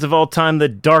favorite bands of all time, The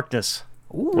Darkness,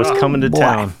 was coming to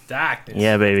town. Darkness.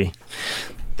 Yeah, baby.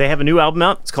 They have a new album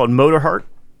out. It's called Motor Heart.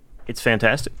 It's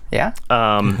fantastic. Yeah?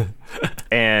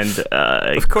 And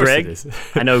Of course Greg, it is.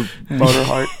 I know Motor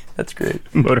Heart. That's great.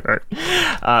 Motor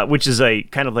Heart, which is a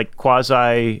kind of like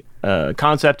quasi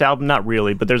concept album. Not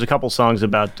really, but there's a couple songs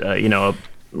about a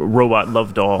robot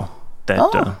love doll that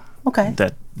okay.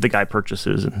 that the guy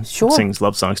purchases and Sure. sings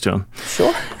love songs to him.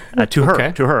 Sure. To her,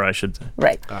 Okay. to her, I should say.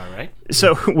 Right. All right.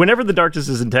 So whenever The Darkness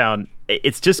is in town,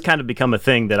 it's just kind of become a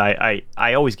thing that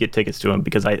I always get tickets to them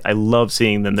because I love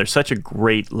seeing them. They're such a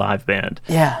great live band.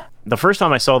 Yeah. The first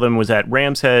time I saw them was at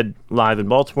Ram's Head Live in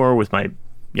Baltimore with my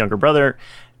younger brother,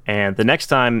 and the next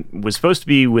time was supposed to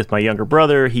be with my younger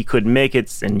brother. He couldn't make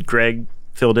it, and Greg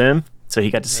filled in, so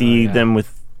he got to see them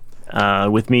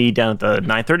with me down at the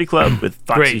 930 Club with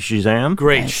Foxy Shazam.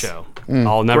 Great show.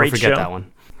 I'll never Great forget show. that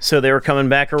one. So they were coming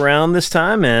back around this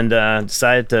time and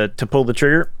decided to pull the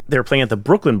trigger. They were playing at the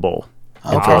Brooklyn Bowl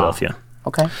in Philadelphia,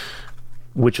 Okay.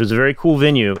 which was a very cool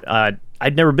venue.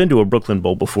 I'd never been to a Brooklyn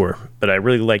Bowl before, but I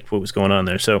really liked what was going on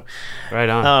there. So Right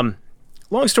on.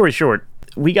 long story short,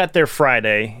 we got there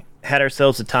Friday. had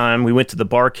ourselves a time. We went to the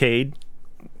Barcade,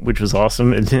 which was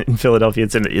awesome in Philadelphia.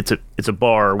 It's a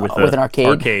bar with an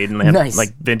arcade, and they have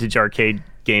like vintage arcade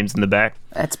games in the back.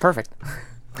 That's perfect.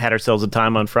 Had ourselves a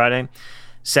time on Friday.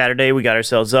 Saturday, we got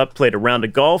ourselves up, played a round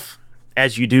of golf,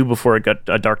 as you do before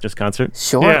a Darkness concert.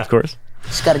 Sure. Yeah, of course.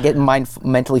 Just got to get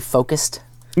mentally focused.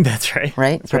 That's right.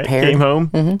 Right? That's Prepared. Right. Came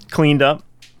home, cleaned up,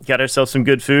 got ourselves some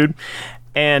good food.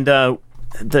 And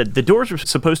the doors were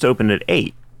supposed to open at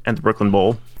 8 at the Brooklyn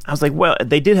Bowl. I was like, well,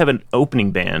 they did have an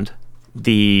opening band,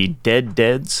 the Dead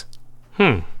Deads.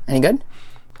 Any good?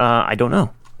 I don't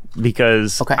know.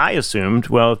 Because I assumed,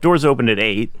 well, if doors opened at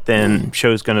 8, then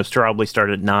show's going to probably start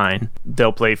at 9.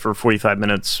 They'll play for 45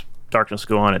 minutes. Darkness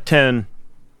will go on at 10.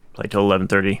 Play till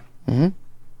 11:30.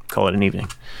 Call it an evening.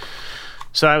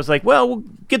 So I was like, well, we'll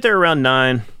get there around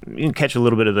 9. You can catch a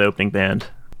little bit of the opening band.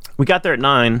 We got there at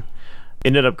 9.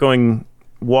 Ended up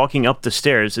walking up the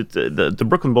stairs. The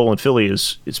Brooklyn Bowl in Philly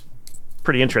is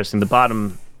pretty interesting. The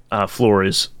bottom floor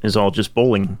is all just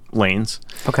bowling lanes.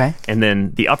 Okay. And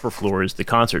then the upper floor is the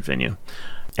concert venue.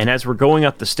 And as we're going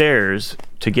up the stairs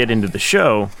to get into the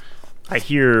show, I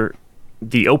hear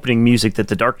the opening music that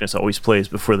the Darkness always plays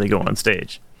before they go on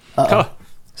stage. So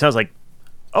I was like,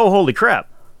 oh, holy crap.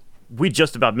 We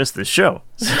just about missed this show.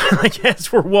 So like,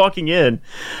 as we're walking in,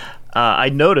 I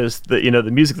noticed that,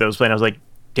 the music that was playing. I was like,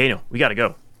 Daniel, we got to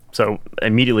go. So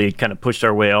immediately kind of pushed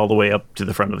our way all the way up to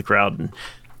the front of the crowd and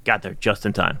got there just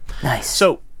in time. Nice.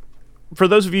 So for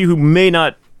those of you who may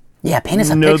not paint us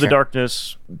a know picture. the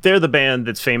Darkness, they're the band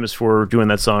that's famous for doing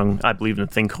that song, I Believe in a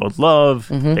Thing Called Love.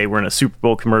 They were in a Super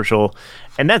Bowl commercial.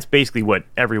 And that's basically what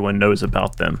everyone knows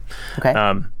about them. Okay.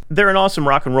 They're an awesome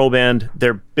rock and roll band.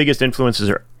 Their biggest influences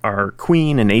are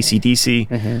Queen and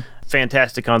AC/DC.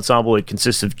 Fantastic ensemble. It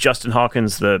consists of Justin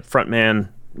Hawkins, the frontman,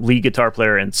 lead guitar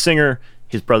player, and singer.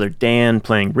 His brother Dan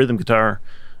playing rhythm guitar.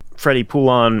 Freddie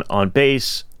Poulon on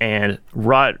bass. And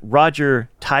Roger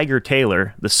Tiger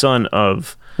Taylor, the son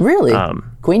of... Really?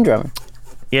 Queen drummer.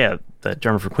 Yeah, the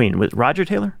drummer for Queen. Was Roger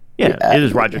Taylor? Yeah, it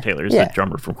is Roger Taylor. Is the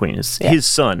drummer from Queen. His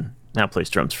son now plays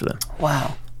drums for them.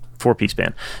 Wow. 4-piece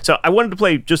band. So I wanted to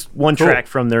play just one track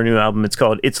from their new album. It's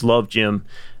called It's Love, Jim.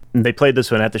 And they played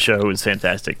this one at the show. It was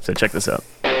fantastic. So check this out.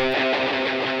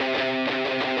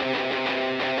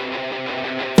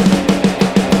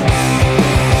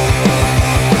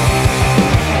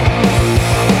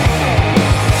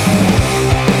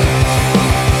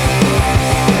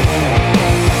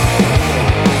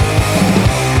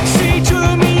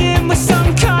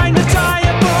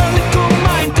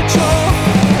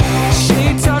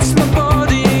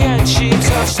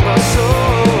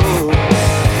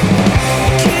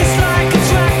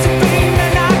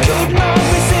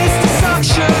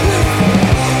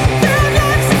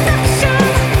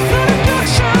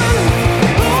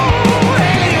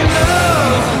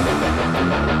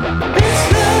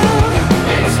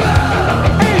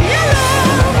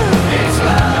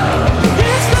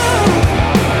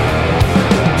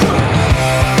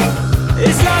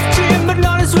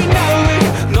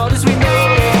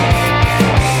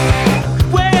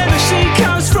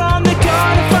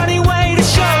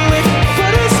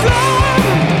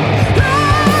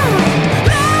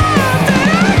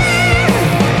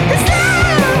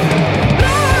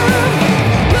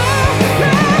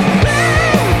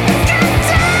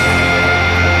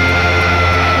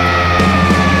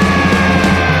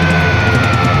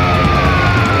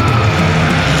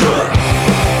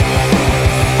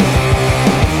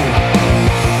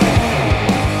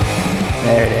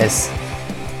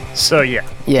 So yeah,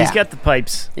 he's got the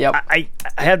pipes. Yep. I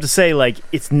have to say, like,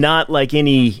 it's not like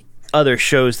any other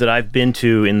shows that I've been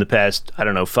to in the past,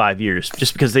 5 years,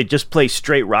 just because they just play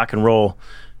straight rock and roll.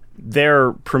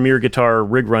 Their premiere guitar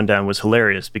rig rundown was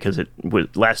hilarious because it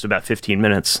would last about 15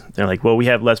 minutes. They're like, well, we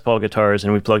have Les Paul guitars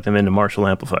and we plug them into Marshall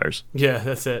amplifiers. Yeah,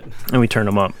 that's it. And we turn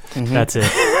them up. That's it.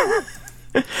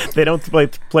 They don't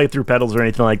play through pedals or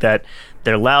anything like that.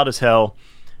 They're loud as hell.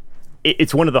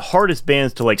 It's one of the hardest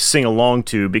bands to like sing along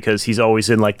to because he's always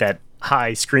in like that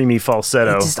high screamy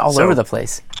falsetto. It's just all over the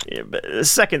place. Yeah, the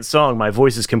second song, my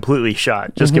voice is completely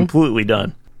shot, just completely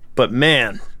done. But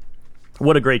man,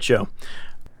 what a great show.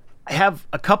 I have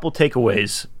a couple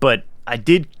takeaways, but I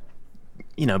did,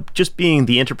 just being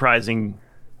the enterprising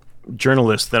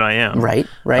journalist that I am. Right.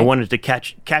 I wanted to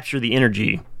capture the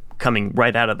energy coming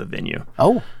right out of the venue.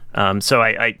 Oh. So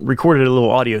I recorded a little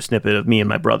audio snippet of me and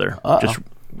my brother. Just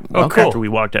cool. after we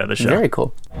walked out of the show. Very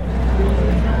cool.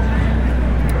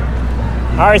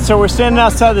 All right, so we're standing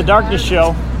outside the Darkness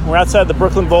show. We're outside the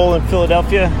Brooklyn Bowl in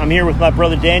Philadelphia. I'm here with my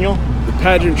brother Daniel. The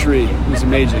pageantry was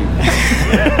amazing.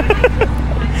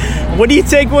 What do you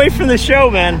take away from the show,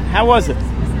 man? How was it?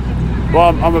 Well,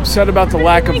 I'm upset about the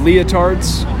lack of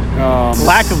leotards.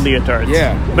 Lack of leotards.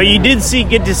 Yeah. But you did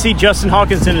get to see Justin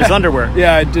Hawkins in his underwear.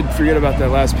 Yeah, I did forget about that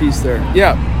last piece there.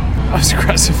 Yeah, I was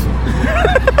aggressive.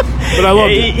 But I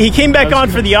loved it. He came back on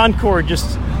for the encore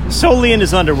just solely in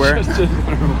his underwear.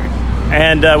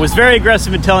 And was very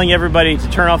aggressive in telling everybody to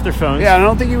turn off their phones. Yeah, I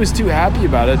don't think he was too happy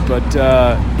about it, but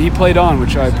he played on,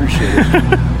 which I appreciated.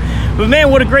 But man,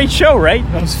 what a great show, right?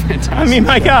 That was fantastic. I mean,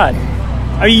 my God.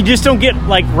 I mean, you just don't get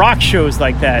like rock shows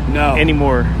like that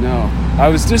anymore. No. I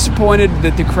was disappointed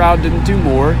that the crowd didn't do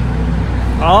more.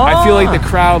 Oh. I feel like the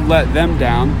crowd let them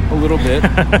down a little bit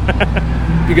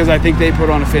because I think they put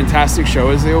on a fantastic show,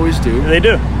 as they always do. They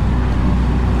do.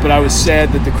 But I was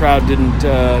sad that the crowd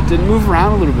didn't move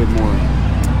around a little bit more,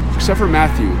 except for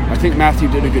Matthew. I think Matthew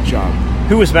did a good job.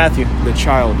 Who was Matthew? The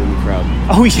child in the crowd.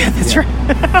 Oh yeah, that's right.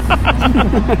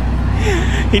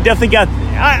 He definitely got.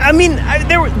 I mean,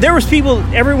 there was people.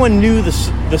 Everyone knew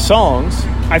the songs.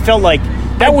 I felt like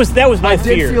that was my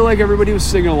fear. I did feel like everybody was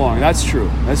singing along. That's true.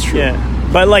 That's true. Yeah,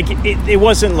 but like it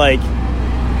wasn't like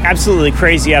absolutely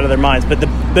crazy out of their minds. But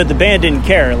the band didn't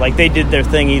care. Like they did their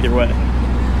thing either way.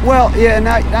 Well, yeah.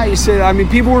 Now you say that. I mean,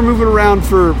 people were moving around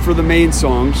for the main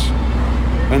songs,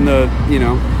 and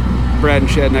Brad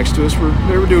and Chad next to us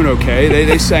they were doing okay.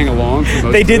 They sang along. For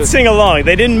most they did of it. Sing along.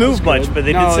 They didn't move much, but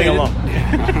they did sing along.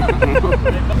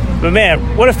 But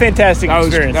man, what a fantastic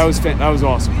experience! That was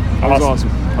awesome. That was awesome.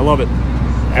 I love it.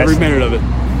 Every minute of it.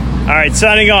 All right,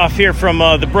 signing off here from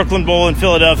the Brooklyn Bowl in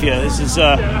Philadelphia. This is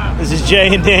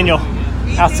Jay and Daniel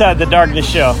outside the Darkness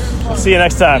Show. I'll see you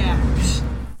next time.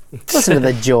 Listen to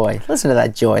the joy. Listen to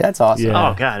that joy. That's awesome. Yeah.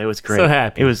 Oh God, it was great. So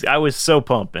happy. I was so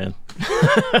pumped, man.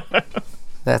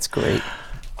 That's great.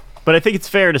 But I think it's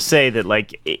fair to say that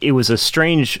like it was a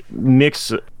strange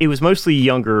mix. It was mostly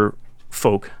younger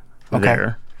folk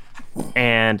there,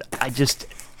 and I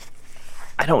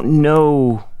don't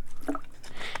know.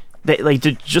 That like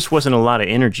there just wasn't a lot of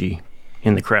energy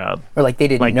in the crowd, or like they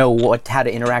didn't know how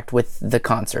to interact with the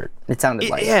concert. It sounded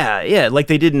like like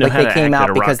they didn't know how to act at a rock concert. Like they came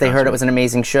out because they heard it was an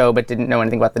amazing show, but didn't know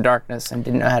anything about the Darkness and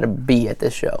didn't know how to be at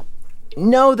this show.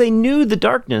 No, they knew the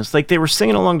Darkness. Like they were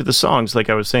singing along to the songs, like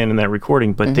I was saying in that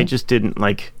recording, but they just didn't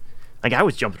like I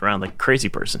was jumping around like a crazy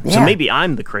person. Yeah. So maybe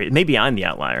I'm the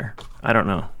outlier. I don't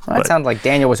know. Well, that sounded like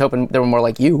Daniel was hoping they were more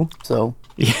like you. So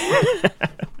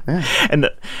and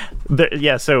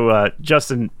so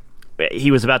Justin,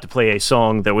 he was about to play a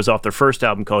song that was off their first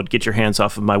album called "Get Your Hands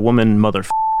Off of My Woman, Mother."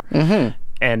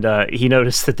 And he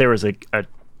noticed that there was a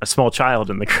small child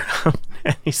in the crowd,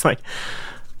 and he's like,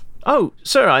 "Oh,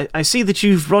 sir, I see that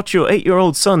you've brought your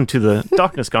 8-year-old son to the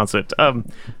Darkness concert."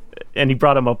 And he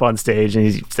brought him up on stage, and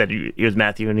he said he was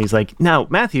Matthew, and he's like, "Now,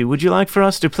 Matthew, would you like for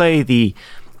us to play the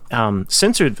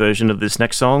censored version of this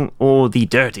next song or the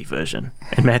dirty version?"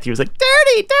 And Matthew was like,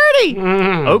 "Dirty!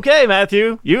 Okay,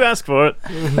 Matthew, you asked for it."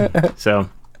 So,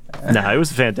 it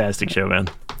was a fantastic show, man.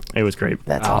 It was great.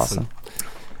 That's awesome.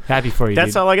 Happy for you.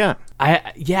 That's dude. all I got. I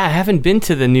haven't been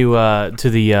to the new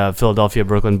Philadelphia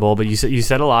Brooklyn Bowl, but you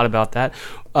said a lot about that.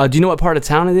 Do you know what part of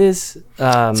town it is?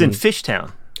 It's in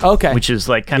Fishtown. Okay. Which is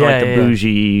like kind of like the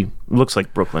bougie, looks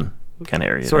like Brooklyn kind of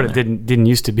area. Sort of didn't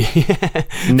used to be.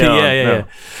 No.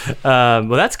 Well,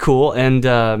 that's cool, and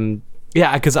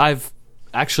because I've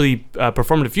actually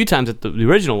performed a few times at the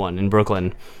original one in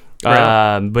Brooklyn,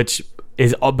 right. but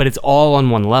it's all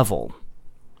on one level.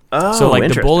 Oh, so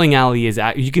like the bowling alley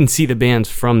you can see the bands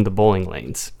from the bowling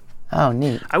lanes. Oh,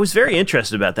 neat. I was very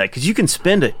interested about that because you can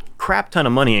spend a crap ton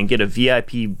of money and get a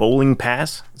VIP bowling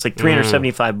pass. It's like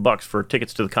 $375 for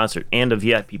tickets to the concert and a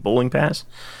VIP bowling pass.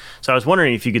 So I was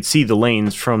wondering if you could see the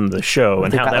lanes from the show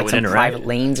and how that would interact. Private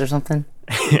lanes or something.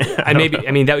 It'd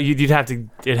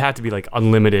have to be like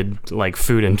unlimited like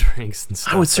food and drinks and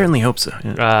stuff. I would certainly hope so.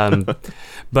 Yeah.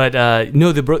 But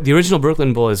the original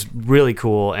Brooklyn Bowl is really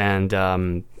cool and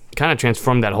kind of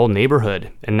transformed that whole neighborhood.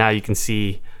 And now you can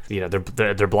see.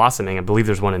 They're blossoming. I believe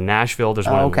there's one in Nashville. There's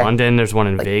one in London. There's one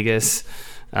in Vegas.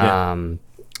 And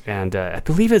I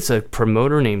believe it's a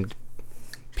promoter named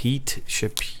Pete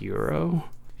Shapiro.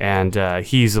 And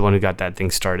he's the one who got that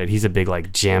thing started. He's a big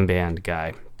like jam band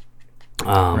guy.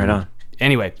 Right on.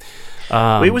 Anyway,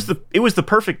 it was the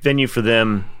perfect venue for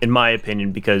them, in my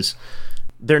opinion, because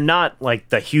they're not like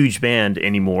the huge band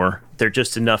anymore. They're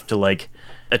just enough to like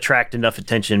attract enough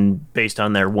attention based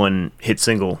on their one hit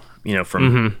single.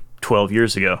 From 12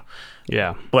 years ago.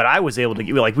 Yeah. But I was able to,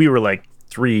 we were like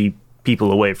 3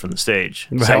 people away from the stage.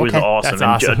 Right. So it was awesome.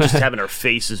 That's awesome. Just having our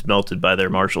faces melted by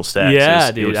their Marshall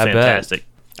stacks. It was fantastic.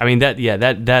 I mean,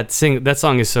 that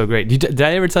song is so great. Did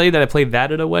I ever tell you that I played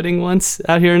that at a wedding once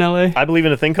out here in LA? I Believe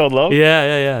in a Thing Called Love?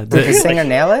 Yeah. Did the singer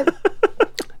nail it?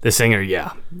 The singer,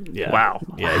 yeah. Wow.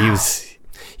 Yeah,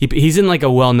 he's in like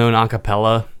a well-known a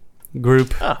cappella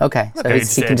group. Okay, so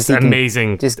It's he can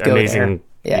amazing, just go amazing.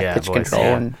 there. Pitch voice, control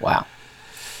and wow.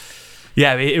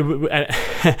 Yeah,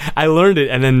 I learned it,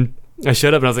 and then I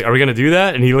showed up and I was like, "Are we gonna do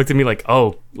that?" And he looked at me like,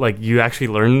 "Oh, like you actually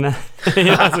learned that?"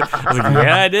 I was like,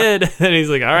 "Yeah, I did." And he's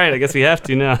like, "All right, I guess we have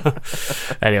to now."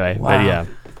 Anyway, but yeah,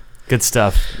 good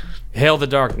stuff. Hail the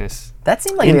darkness. That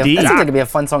seemed like it'd be a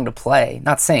fun song to play,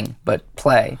 not sing, but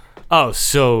play. Oh,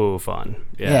 so fun.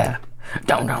 Yeah.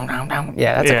 Down.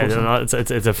 Yeah, that's a cool song.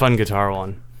 It's a fun guitar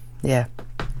one. Yeah,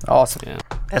 awesome. Yeah.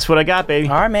 That's what I got, baby.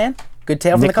 All right, man. Good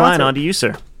tale from Nick the concert. Klein, on to you,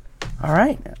 sir. All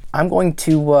right, I'm going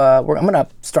to I'm going to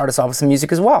start us off with some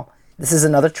music as well. This is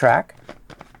another track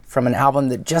from an album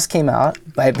that just came out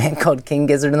by a band called King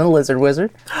Gizzard and the Lizard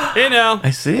Wizard. Hey now.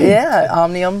 I see. Yeah,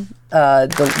 Omnium.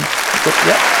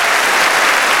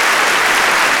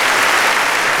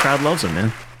 Crowd loves him,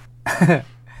 man.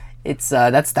 It's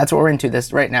that's what we're into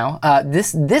this right now.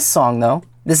 This song though,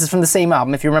 this is from the same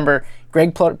album. If you remember,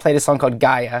 Greg played a song called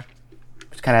Gaia,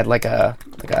 which kind of had like a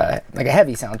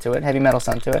heavy sound to it, heavy metal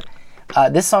sound to it.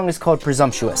 This song is called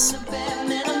Presumptuous.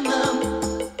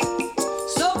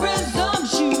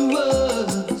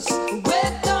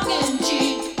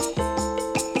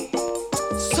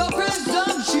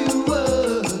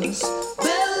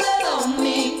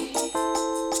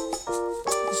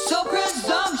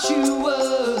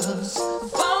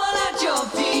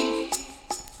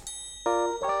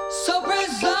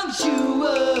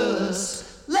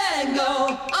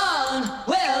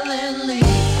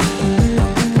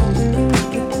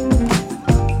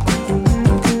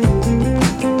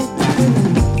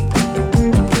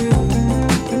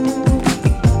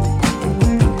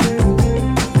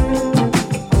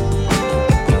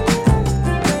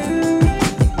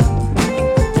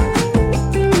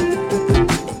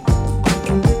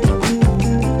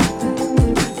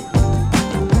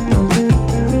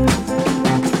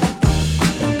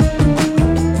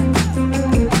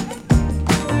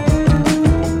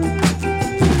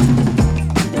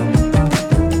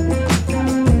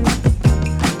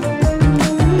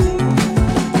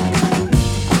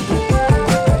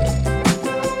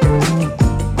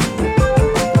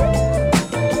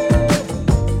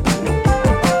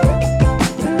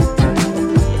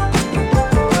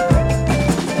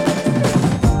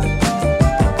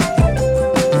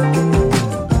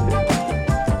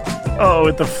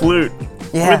 With the flute.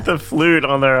 Yeah. With the flute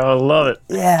on there. I love it.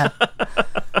 Yeah.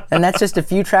 And that's just a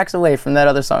few tracks away from that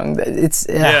other song. It's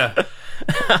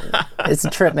it's a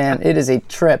trip, man. It is a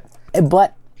trip.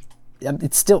 But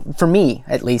it's still, for me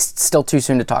at least, still too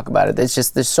soon to talk about it.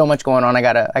 There's so much going on. I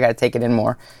gotta take it in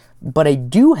more. But I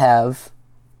do have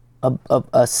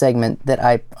a segment that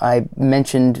I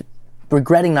mentioned,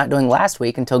 regretting not doing last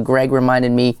week until Greg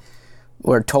reminded me,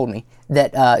 or told me,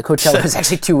 that Coachella was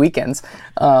actually 2 weekends.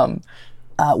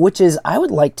 Which is, I would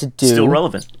like to do... Still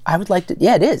relevant. I would like to...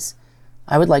 Yeah, it is.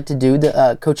 I would like to do...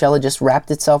 Coachella just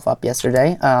wrapped itself up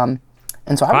yesterday. And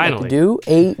so I would like to do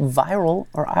a viral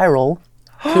or Eyeroll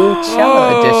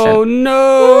Coachella edition. Oh,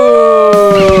 no!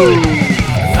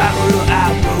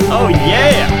 Oh,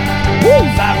 yeah! Woo!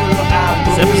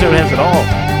 This episode has it all.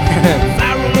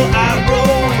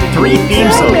 3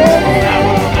 theme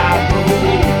songs.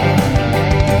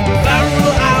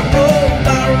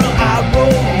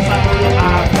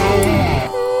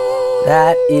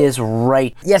 That is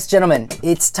right. Yes, gentlemen,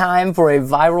 it's time for a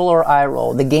Viral or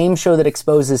Eyeroll, the game show that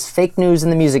exposes fake news in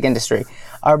the music industry.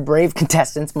 Our brave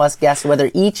contestants must guess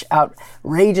whether each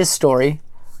outrageous story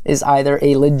is either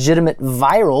a legitimate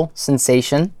viral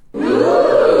sensation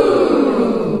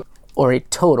or a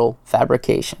total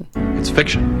fabrication. It's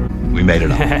fiction. We made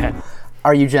it up.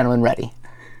 Are you gentlemen ready?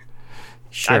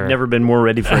 Sure. I've never been more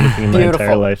ready for anything in my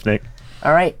entire life, Nick.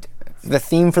 All right. The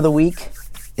theme for the week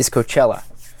is Coachella.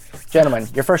 Gentlemen,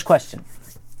 your first question.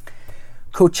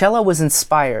 Coachella was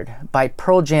inspired by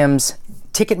Pearl Jam's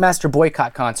Ticketmaster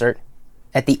boycott concert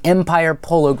at the Empire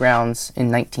Polo Grounds in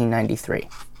 1993.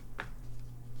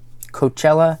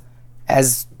 Coachella,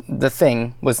 as the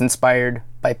thing, was inspired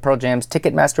by Pearl Jam's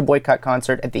Ticketmaster boycott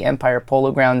concert at the Empire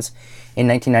Polo Grounds in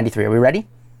 1993. Are we ready?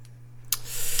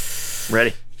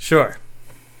 Ready. Sure.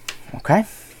 Okay.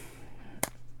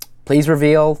 Please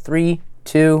reveal. 3,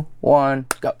 2, 1,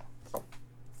 go.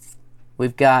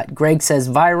 We've got Greg says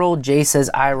viral, Jay says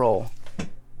Eyeroll.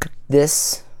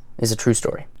 This is a true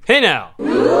story. Hey now.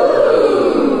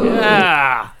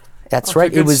 Yeah. That's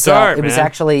right. It was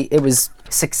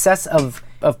success of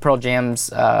Pearl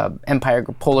Jam's Empire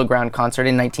Polo Ground concert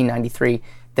in 1993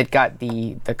 that got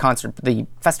the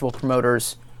festival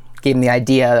promoters gave them the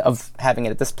idea of having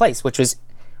it at this place, which was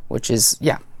which is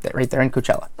right there in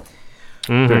Coachella.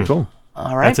 Very cool.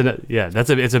 All right.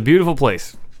 It's a beautiful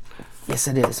place. Yes,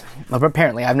 it is. But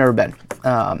apparently, I've never been.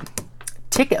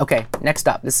 Okay, next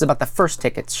up. This is about the first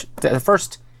tickets. The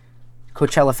first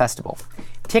Coachella Festival.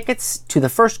 Tickets to the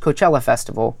first Coachella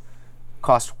Festival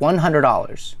cost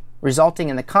 $100, resulting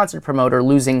in the concert promoter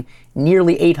losing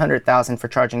nearly $800,000 for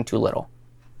charging too little.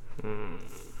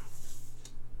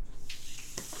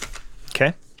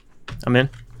 Okay, I'm in.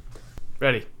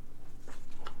 Ready.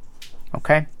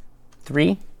 Okay.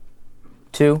 3,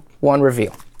 2, 1,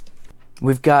 reveal.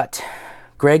 We've got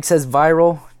Greg says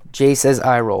viral, Jay says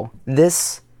Eyeroll.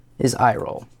 This is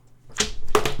Eyeroll.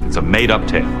 It's a made-up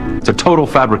tale. It's a total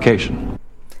fabrication.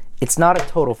 It's not a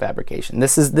total fabrication.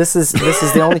 This is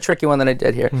the only tricky one that I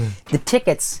did here. The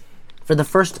tickets for the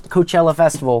first Coachella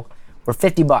Festival were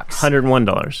 $50. $101.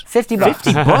 $50.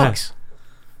 $50.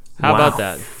 How about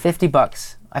that?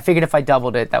 $50. I figured if I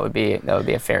doubled it, that would be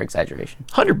a fair exaggeration.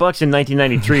 $100 in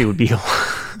 1993 would be a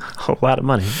lot of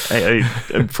money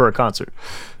for a concert,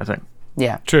 I think.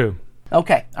 Yeah. True.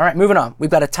 Okay. All right. Moving on.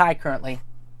 We've got a tie currently.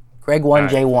 Greg 1,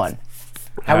 Jay 1.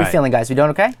 How are we feeling, guys? We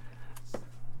doing okay?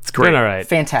 It's great. Doing all right.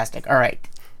 Fantastic. All right.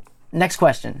 Next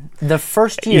question. The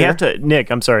first year. You have to, Nick.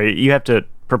 I'm sorry. You have to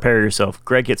prepare yourself.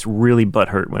 Greg gets really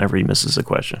butthurt whenever he misses a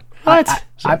question. What?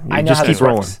 I know just how keep this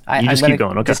rolling. works. You just keep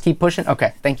going. Okay. Just keep pushing.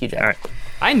 Okay. Thank you, Jay. All right.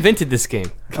 I invented this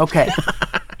game. Okay.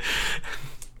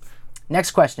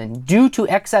 Next question. Due to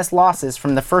excess losses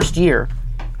from the first year,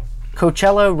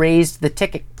 Coachella raised the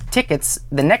tickets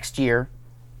the next year,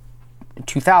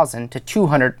 2000, to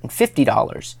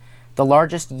 $250, the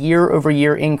largest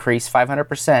year-over-year increase,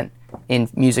 500%, in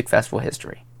music festival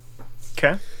history.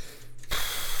 Okay.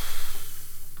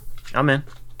 I'm in.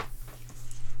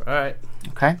 All right.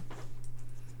 Okay.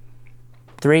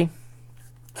 3,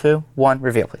 2, 1,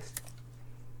 reveal, please.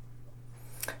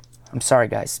 I'm sorry,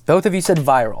 guys. Both of you said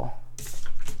viral.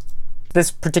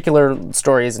 This particular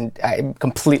story isn't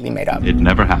completely made up. It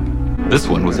never happened. This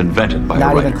one was invented by a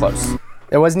Not writer. even close.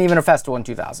 There wasn't even a festival in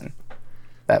 2000.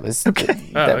 That was...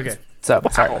 Okay. Okay. So,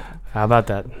 sorry. How about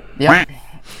that? Yeah.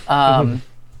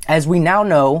 As we now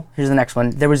know, here's the next one,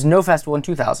 there was no festival in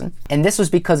 2000. And this was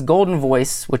because Golden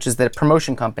Voice, which is the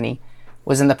promotion company,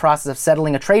 was in the process of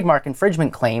settling a trademark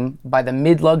infringement claim by the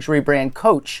mid-luxury brand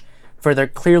Coach for their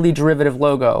clearly derivative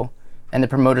logo, and the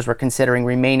promoters were considering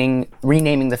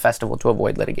renaming the festival to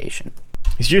avoid litigation.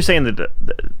 So you're saying that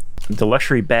the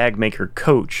luxury bag maker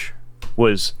Coach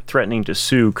was threatening to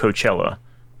sue Coachella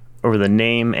over the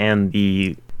name and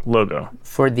the logo?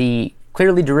 For the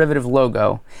clearly derivative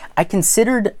logo, I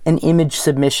considered an image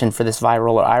submission for this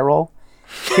viral or Eyeroll.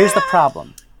 Here's the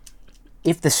problem.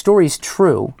 If the story's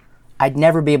true, I'd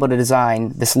never be able to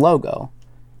design this logo.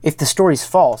 If the story's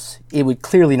false, it would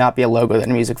clearly not be a logo that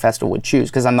a music festival would choose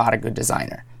because I'm not a good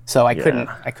designer. So I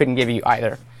couldn't give you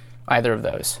either of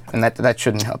those, and that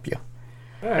shouldn't help you.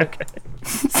 Okay.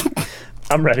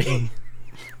 I'm ready.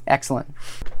 Excellent.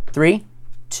 3,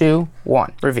 2,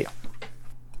 1, reveal.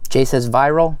 Jay says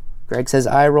viral. Greg says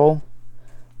Eyeroll.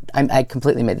 I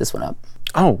completely made this one up.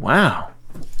 Oh, wow.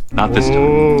 Not this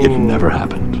time. It never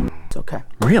happened. It's okay.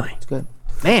 Really? It's good.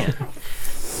 Man.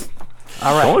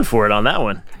 All right. Going for it on that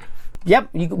one. Yep.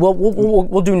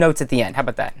 We'll do notes at the end. How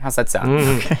about that? How's that sound?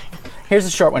 Okay. Here's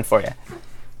a short one for you.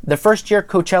 The first year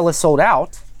Coachella sold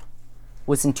out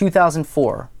was in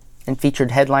 2004 and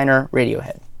featured headliner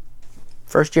Radiohead.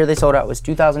 First year they sold out was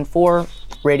 2004.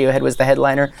 Radiohead was the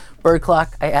headliner. Bird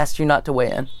Clock, I asked you not to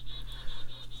weigh in.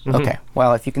 Mm-hmm. Okay.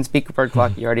 Well, if you can speak Bird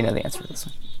Clock, you already know the answer to this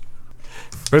one.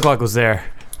 Bird Clock was there.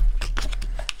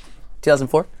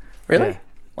 2004? Really? Yeah.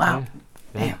 Wow.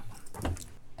 Yeah. Damn.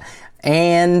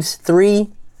 And 3,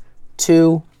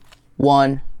 2,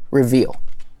 1, reveal.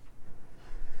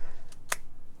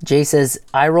 Jay says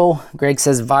Eyeroll. Greg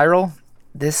says viral.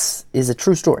 This is a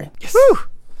true story. Yes. Woo!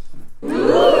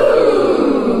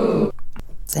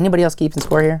 Is anybody else keeping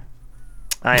score here?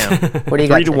 I am. What do you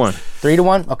got? 3 to 1. 3 to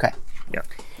 1? Okay. Yeah.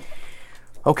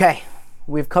 Okay.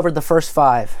 We've covered the first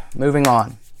 5. Moving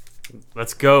on.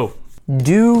 Let's go.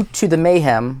 Due to the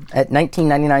mayhem at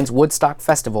 1999's Woodstock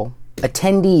Festival,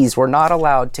 attendees were not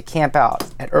allowed to camp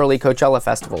out at early Coachella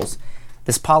festivals.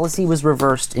 This policy was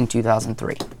reversed in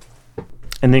 2003.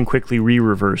 And then quickly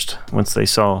re-reversed once they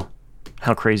saw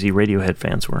how crazy Radiohead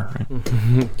fans were.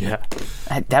 Right? Yeah.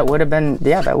 That would have been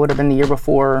the year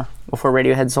before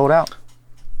Radiohead sold out.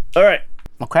 All right.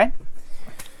 Okay.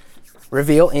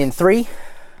 Reveal in 3,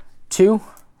 2,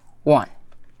 1.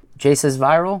 Jay says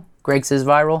viral. Greg says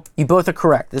viral. You both are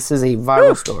correct. This is a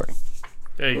viral story.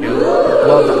 There you go.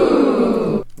 Well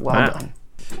done. Well done.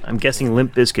 I'm guessing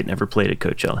Limp Bizkit never played at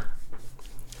Coachella.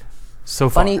 So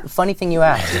far. Funny thing you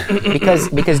asked,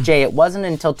 because Jay, it wasn't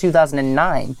until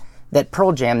 2009 that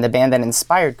Pearl Jam, the band that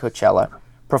inspired Coachella,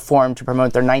 performed to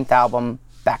promote their 9th album,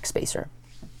 Backspacer.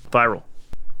 Viral.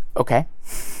 Okay.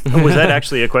 Was that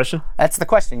actually a question? That's the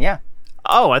question, yeah.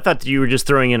 Oh, I thought you were just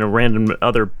throwing in a random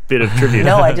other bit of trivia.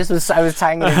 No, I was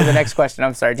tying it into the next question.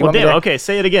 I'm sorry. Do you want me to... Okay,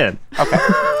 say it again. Okay.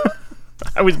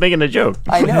 I was making a joke.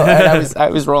 I know. I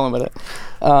was rolling with it.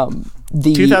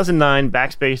 The 2009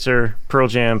 Backspacer Pearl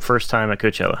Jam first time at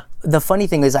Coachella. The funny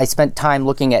thing is I spent time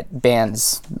looking at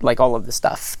bands, like all of the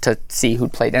stuff, to see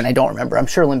who'd played, and I don't remember. I'm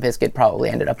sure Limp Bizkit probably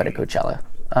ended up at a Coachella.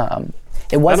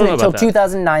 It wasn't until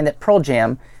 2009 that Pearl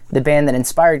Jam, the band that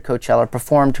inspired Coachella,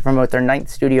 performed to promote their 9th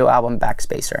studio album,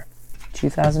 Backspacer.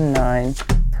 2009,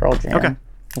 Pearl Jam.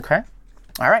 Okay.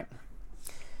 All right.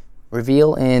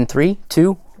 Reveal in 3,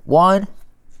 2, 1.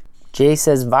 Jay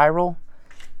says viral.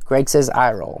 Greg says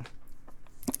Eyeroll.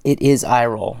 It is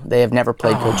Eyeroll. They have never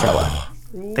played Coachella.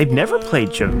 They've never played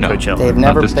Coachella. They've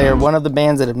never. They are one of the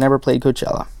bands that have never played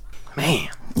Coachella. Man.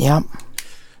 Yep.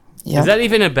 Is that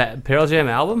even a Pearl Jam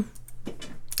album?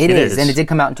 It is, and it did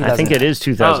come out in 2009. I think it is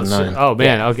 2009. Oh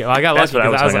man, yeah. Okay. Well, I got That's lucky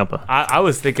what I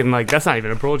was thinking like that's not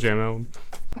even a Pearl Jam album.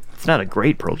 It's not a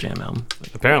great Pearl Jam album.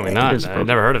 Apparently not. I've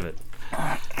never heard of it.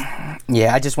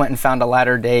 Yeah, I just went and found a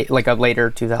later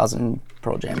 2000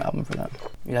 Pearl Jam album for that.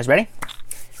 You guys ready?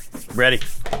 Ready.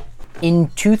 In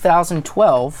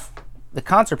 2012, the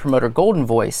concert promoter Golden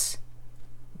Voice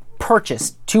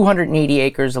purchased 280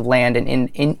 acres of land in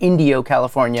Indio,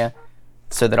 California,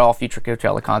 so that all future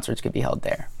Coachella concerts could be held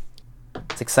there.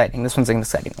 It's exciting. This one's an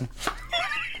exciting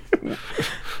one.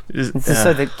 This is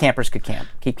so that campers could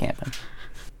keep camping.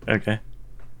 Okay.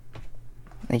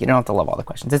 You don't have to love all the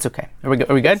questions. It's okay. Are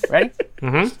we good? Ready?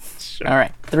 Mm-hmm. Sure. All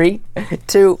right. 3,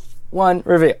 2, 1,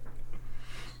 reveal.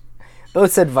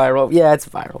 Both said viral. Yeah, it's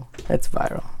viral. It's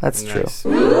viral. That's nice.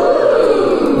 True.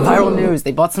 Viral news.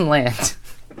 They bought some land.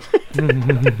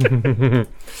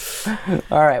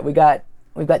 All right. We've got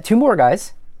 2 more,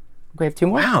 guys. We have 2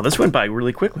 more. Wow, this went by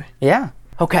really quickly. Yeah.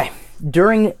 Okay.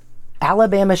 During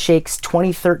Alabama Shake's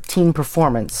 2013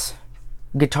 performance,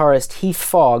 guitarist Heath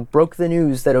Fogg broke the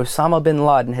news that Osama bin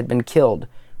Laden had been killed,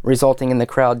 resulting in the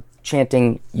crowd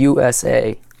chanting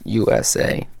USA,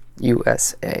 USA,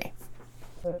 USA.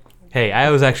 Hey, I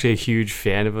was actually a huge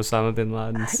fan of Osama bin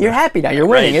Laden. So. You're happy now. You're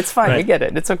winning. Right, It's fine. right. We get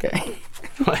it. It's okay.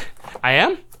 I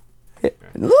am?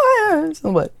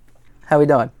 Somewhat. How we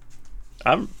doing?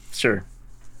 I'm sure.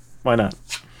 Why not?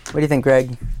 What do you think,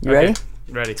 Greg? You ready?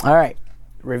 Ready. All right.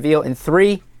 Reveal in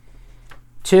 3,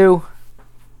 2,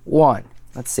 1.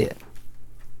 Let's see it.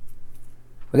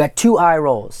 We got 2 eye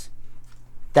rolls.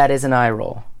 That is an eye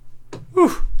roll.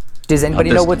 Whew. Does anybody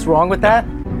know what's wrong with that?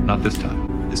 Not this time.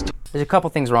 There's a couple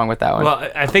things wrong with that one. Well,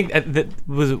 I think that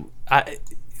was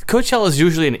Coachella is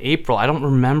usually in April. I don't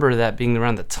remember that being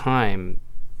around the time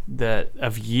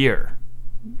of year.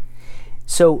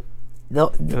 So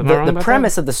the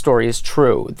premise of the story is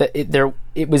true.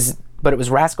 It was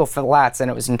Rascal Flatts,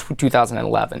 and it was in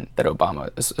 2011 that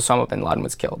Osama bin Laden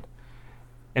was killed.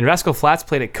 And Rascal Flatts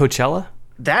played at Coachella?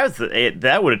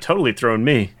 That would have totally thrown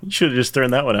me. You should have just thrown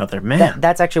that one out there, man.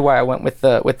 That's actually why I went with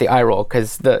the eye roll,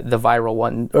 because the viral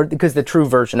one, or because the true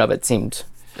version of it seemed.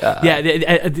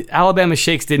 The Alabama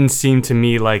Shakes didn't seem to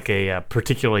me like a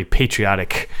particularly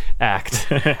patriotic act.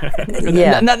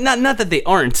 Yeah. Not that they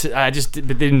aren't. I would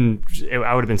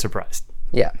have been surprised.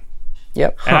 Yeah.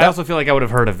 Yep. And I also feel like I would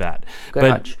have heard of that. Good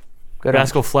hunch. Good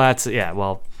Rascal Flatts, yeah.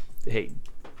 Well, hey,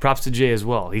 props to Jay as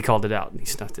well. He called it out and he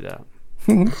snuffed it out.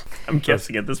 I'm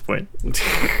guessing at this point.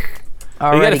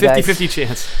 All you got a right, 50-50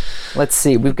 chance. Let's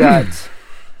see. We've got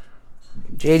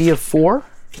JD of 4.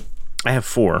 I have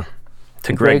 4.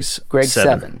 To Greg's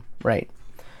 7. Right.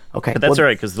 Okay. But that's all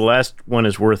right, because the last one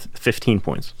is worth 15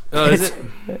 points. Oh, is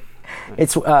it?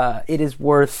 It is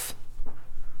worth.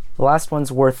 The last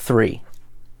one's worth 3.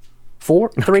 4?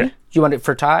 3? Okay. Do you want it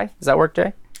for tie? Does that work,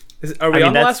 Jay? Are we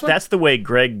on the last one? That's the way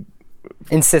Greg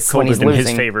insists when he's in losing.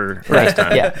 his favor Right. last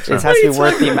time. Yeah. It has to be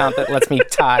worth the amount that lets me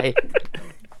tie.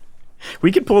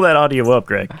 We could pull that audio up,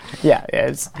 Greg. Yeah.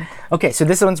 Okay. So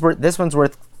this one's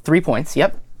worth 3 points.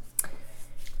 Yep.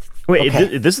 Wait,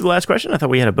 Okay. this is the last question? I thought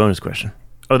we had a bonus question.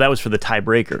 Oh, that was for the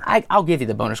tiebreaker. I'll give you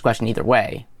the bonus question either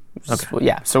way. Okay.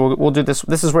 Yeah. So we'll do this.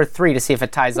 This is worth 3 to see if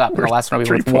it ties up, and the last one will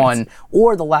be worth 1,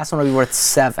 or the last one will be worth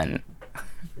 7.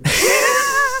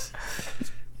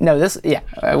 No, this. Yeah.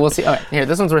 We'll see. All right. Here,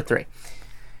 this one's worth 3.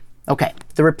 Okay.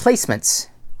 The Replacements,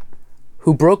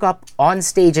 who broke up on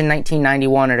stage in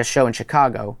 1991 at a show in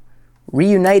Chicago,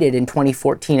 reunited in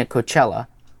 2014 at Coachella,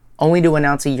 only to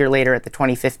announce a year later at the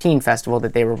 2015 festival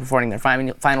that they were performing their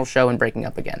final show and breaking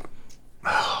up again.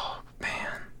 Oh, man.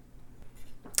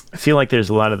 I feel like there's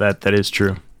a lot of that is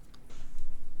true.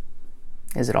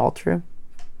 Is it all true?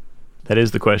 That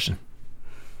is the question.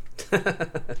 A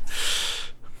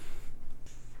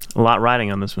lot riding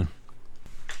on this one.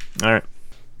 All right.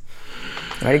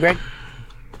 Ready, Greg?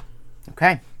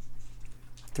 Okay.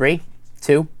 3,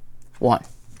 2, 1.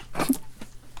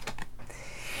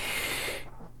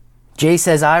 Jay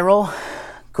says Eyeroll.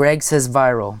 Greg says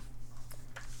viral.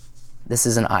 This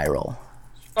is an Eyeroll.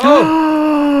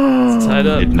 Oh! It's tied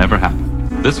up. It never happened.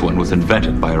 This one was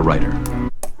invented by a writer.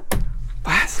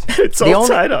 It's all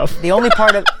tied up. The only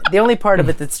part of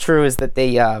it that's true is that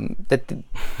they played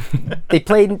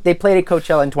at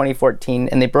Coachella in 2014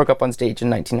 and they broke up on stage in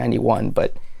 1991,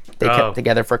 but they kept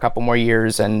together for a couple more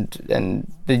years and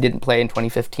they didn't play in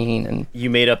 2015. And you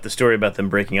made up the story about them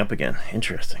breaking up again.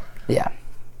 Interesting. Yeah.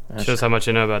 Shows how much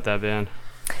you know about that band.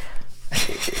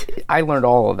 I learned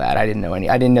all of that. I didn't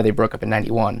know they broke up in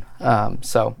 91.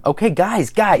 So okay,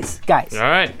 guys. All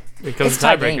right, here comes the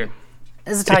tiebreaker.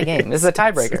 This is a tie game. This is a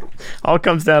tiebreaker. All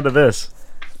comes down to this.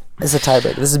 This is a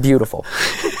tiebreaker. This is beautiful.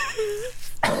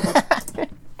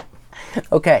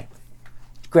 Okay.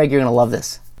 Greg, you're going to love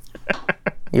this.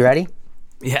 You ready?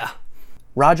 Yeah.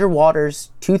 Roger Waters'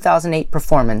 2008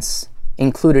 performance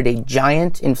included a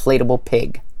giant inflatable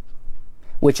pig,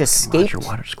 which escaped Roger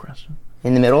Waters' question.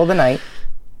 In the middle of the night,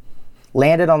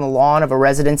 landed on the lawn of a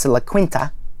residence in La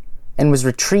Quinta, and was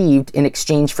retrieved in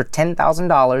exchange for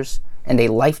 $10,000 and a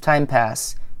lifetime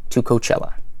pass to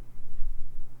Coachella.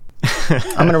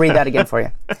 I'm going to read that again for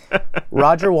you.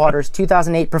 Roger Waters'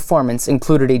 2008 performance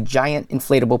included a giant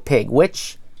inflatable pig,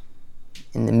 which,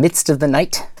 in the midst of the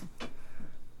night,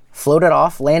 floated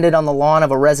off, landed on the lawn of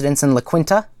a residence in La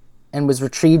Quinta, and was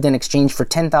retrieved in exchange for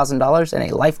 $10,000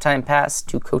 and a lifetime pass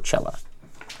to Coachella.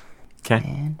 Okay.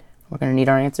 And we're going to need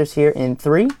our answers here in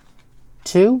 3,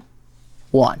 2,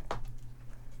 1.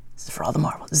 This is for all the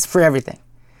marbles. This is for everything.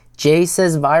 Jay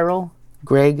says viral.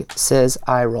 Greg says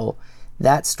Eyeroll.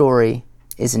 That story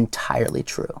is entirely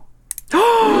true. There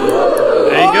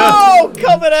you go. Oh,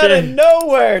 coming out of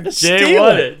nowhere to Jay steal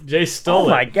won it. Jay stole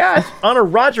it. Oh my gosh! On a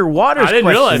Roger Waters I didn't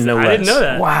question, realize. no I less. didn't know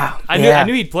that. Wow. I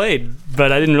knew he played,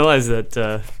 but I didn't realize that.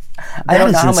 I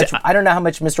don't know how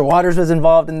much Mr. Waters was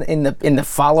involved in the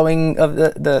following of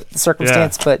the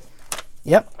circumstance, but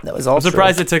yep, that was all. I'm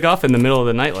surprised it took off in the middle of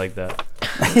the night like that.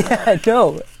 Yeah, I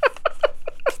know.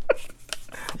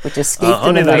 Which escaped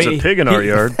in the there's night. a pig in our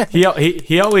yard.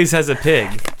 He always has a pig.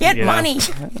 Get money.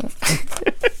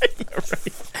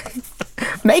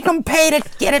 Make them pay to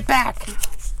get it back.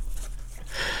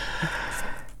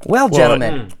 Well,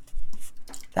 gentlemen,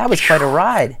 that was quite a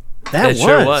ride. That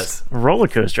sure was a roller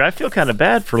coaster. I feel kind of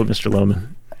bad for Mr. Lohman.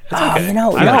 Okay. You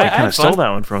know, I kind of stole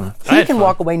that one from him. He can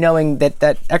walk away knowing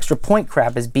that extra point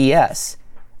crap is BS.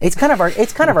 It's kind of our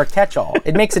catch-all.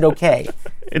 It makes it okay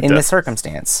in this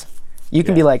circumstance. You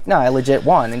can be like, no, I legit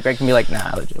won, and Greg can be like,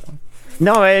 nah, I legit won.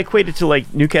 No, I equate it to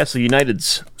like Newcastle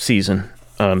United's season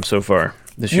so far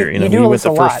this year. You we went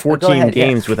the first lot, 14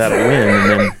 games without a win, and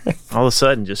then all of a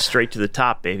sudden, just straight to the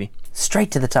top, baby.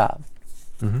 Straight to the top.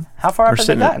 Mm-hmm. How far up have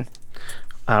they gotten?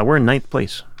 We're in 9th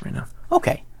place right now.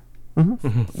 Okay.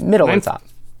 Mm-hmm. Middle and top.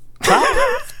 Top?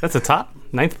 That's a top?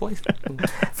 9th place?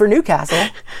 For Newcastle.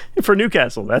 For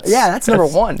Newcastle, that's number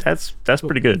one. That's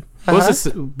pretty good.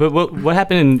 But what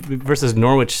happened versus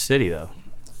Norwich City though?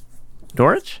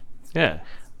 Norwich? Yeah.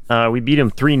 We beat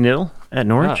them 3-0 at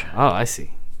Norwich. Oh, I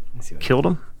see. Killed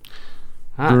them.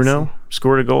 Bruno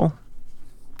scored a goal.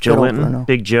 Joe Linton, Bruno.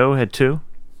 Big Joe had 2.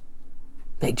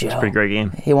 Big Joe. It's a pretty great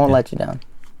game. He won't let you down.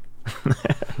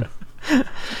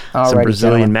 Some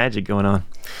Brazilian magic going on.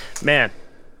 Man,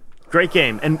 great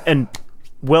game. And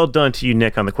well done to you,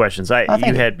 Nick, on the questions. You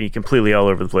had me completely all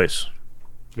over the place.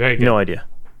 Very good.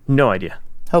 No idea.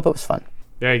 Hope it was fun.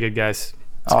 Very good, guys.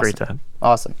 It's a great time.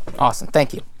 Awesome.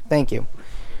 Thank you.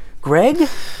 Greg,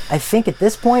 I think at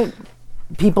this point,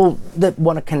 people that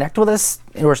want to connect with us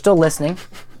who are still listening,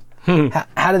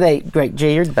 how do they? Greg,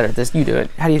 Jay, you're better at this. You do it.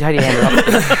 How do you hand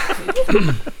it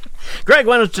off? Greg,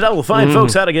 why don't you tell the fine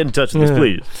folks how to get in touch with us,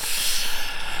 please?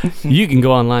 You can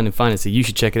go online and find us at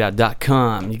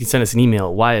youshouldcheckitout.com. You can send us an email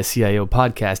at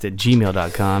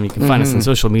ysciopodcast@gmail.com. You can find us on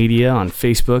social media, on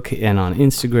Facebook and on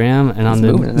Instagram, and on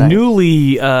the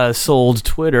newly sold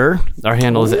Twitter. Our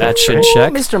handle is @shouldcheck.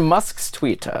 Mr. Musk's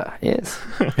Twitter, yes.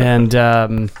 And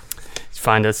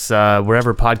find us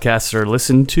wherever podcasts are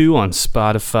listened to, on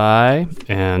Spotify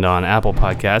and on Apple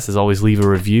Podcasts. As always, leave a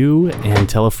review and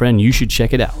tell a friend you should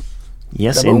check it out.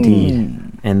 Yes,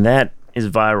 indeed. And that is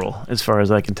viral, as far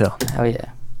as I can tell. Hell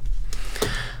yeah.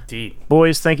 Indeed.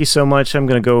 Boys, thank you so much. I'm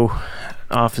going to go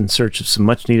off in search of some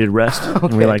much-needed rest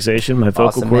and relaxation. My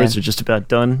vocal cords are just about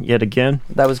done yet again.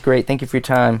 That was great. Thank you for your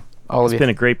time, all of you. It's been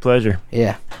a great pleasure.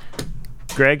 Yeah.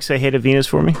 Greg, say hey to Venus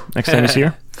for me next time he's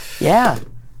here. Yeah.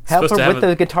 Help her with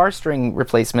the guitar string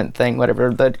replacement thing,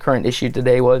 whatever the current issue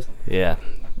today was. Yeah.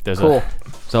 There's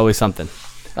always something.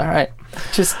 All right.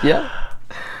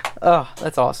 Oh,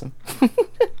 that's awesome.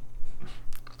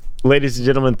 Ladies and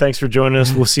gentlemen, thanks for joining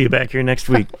us. We'll see you back here next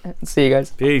week. See you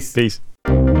guys. Peace. Peace.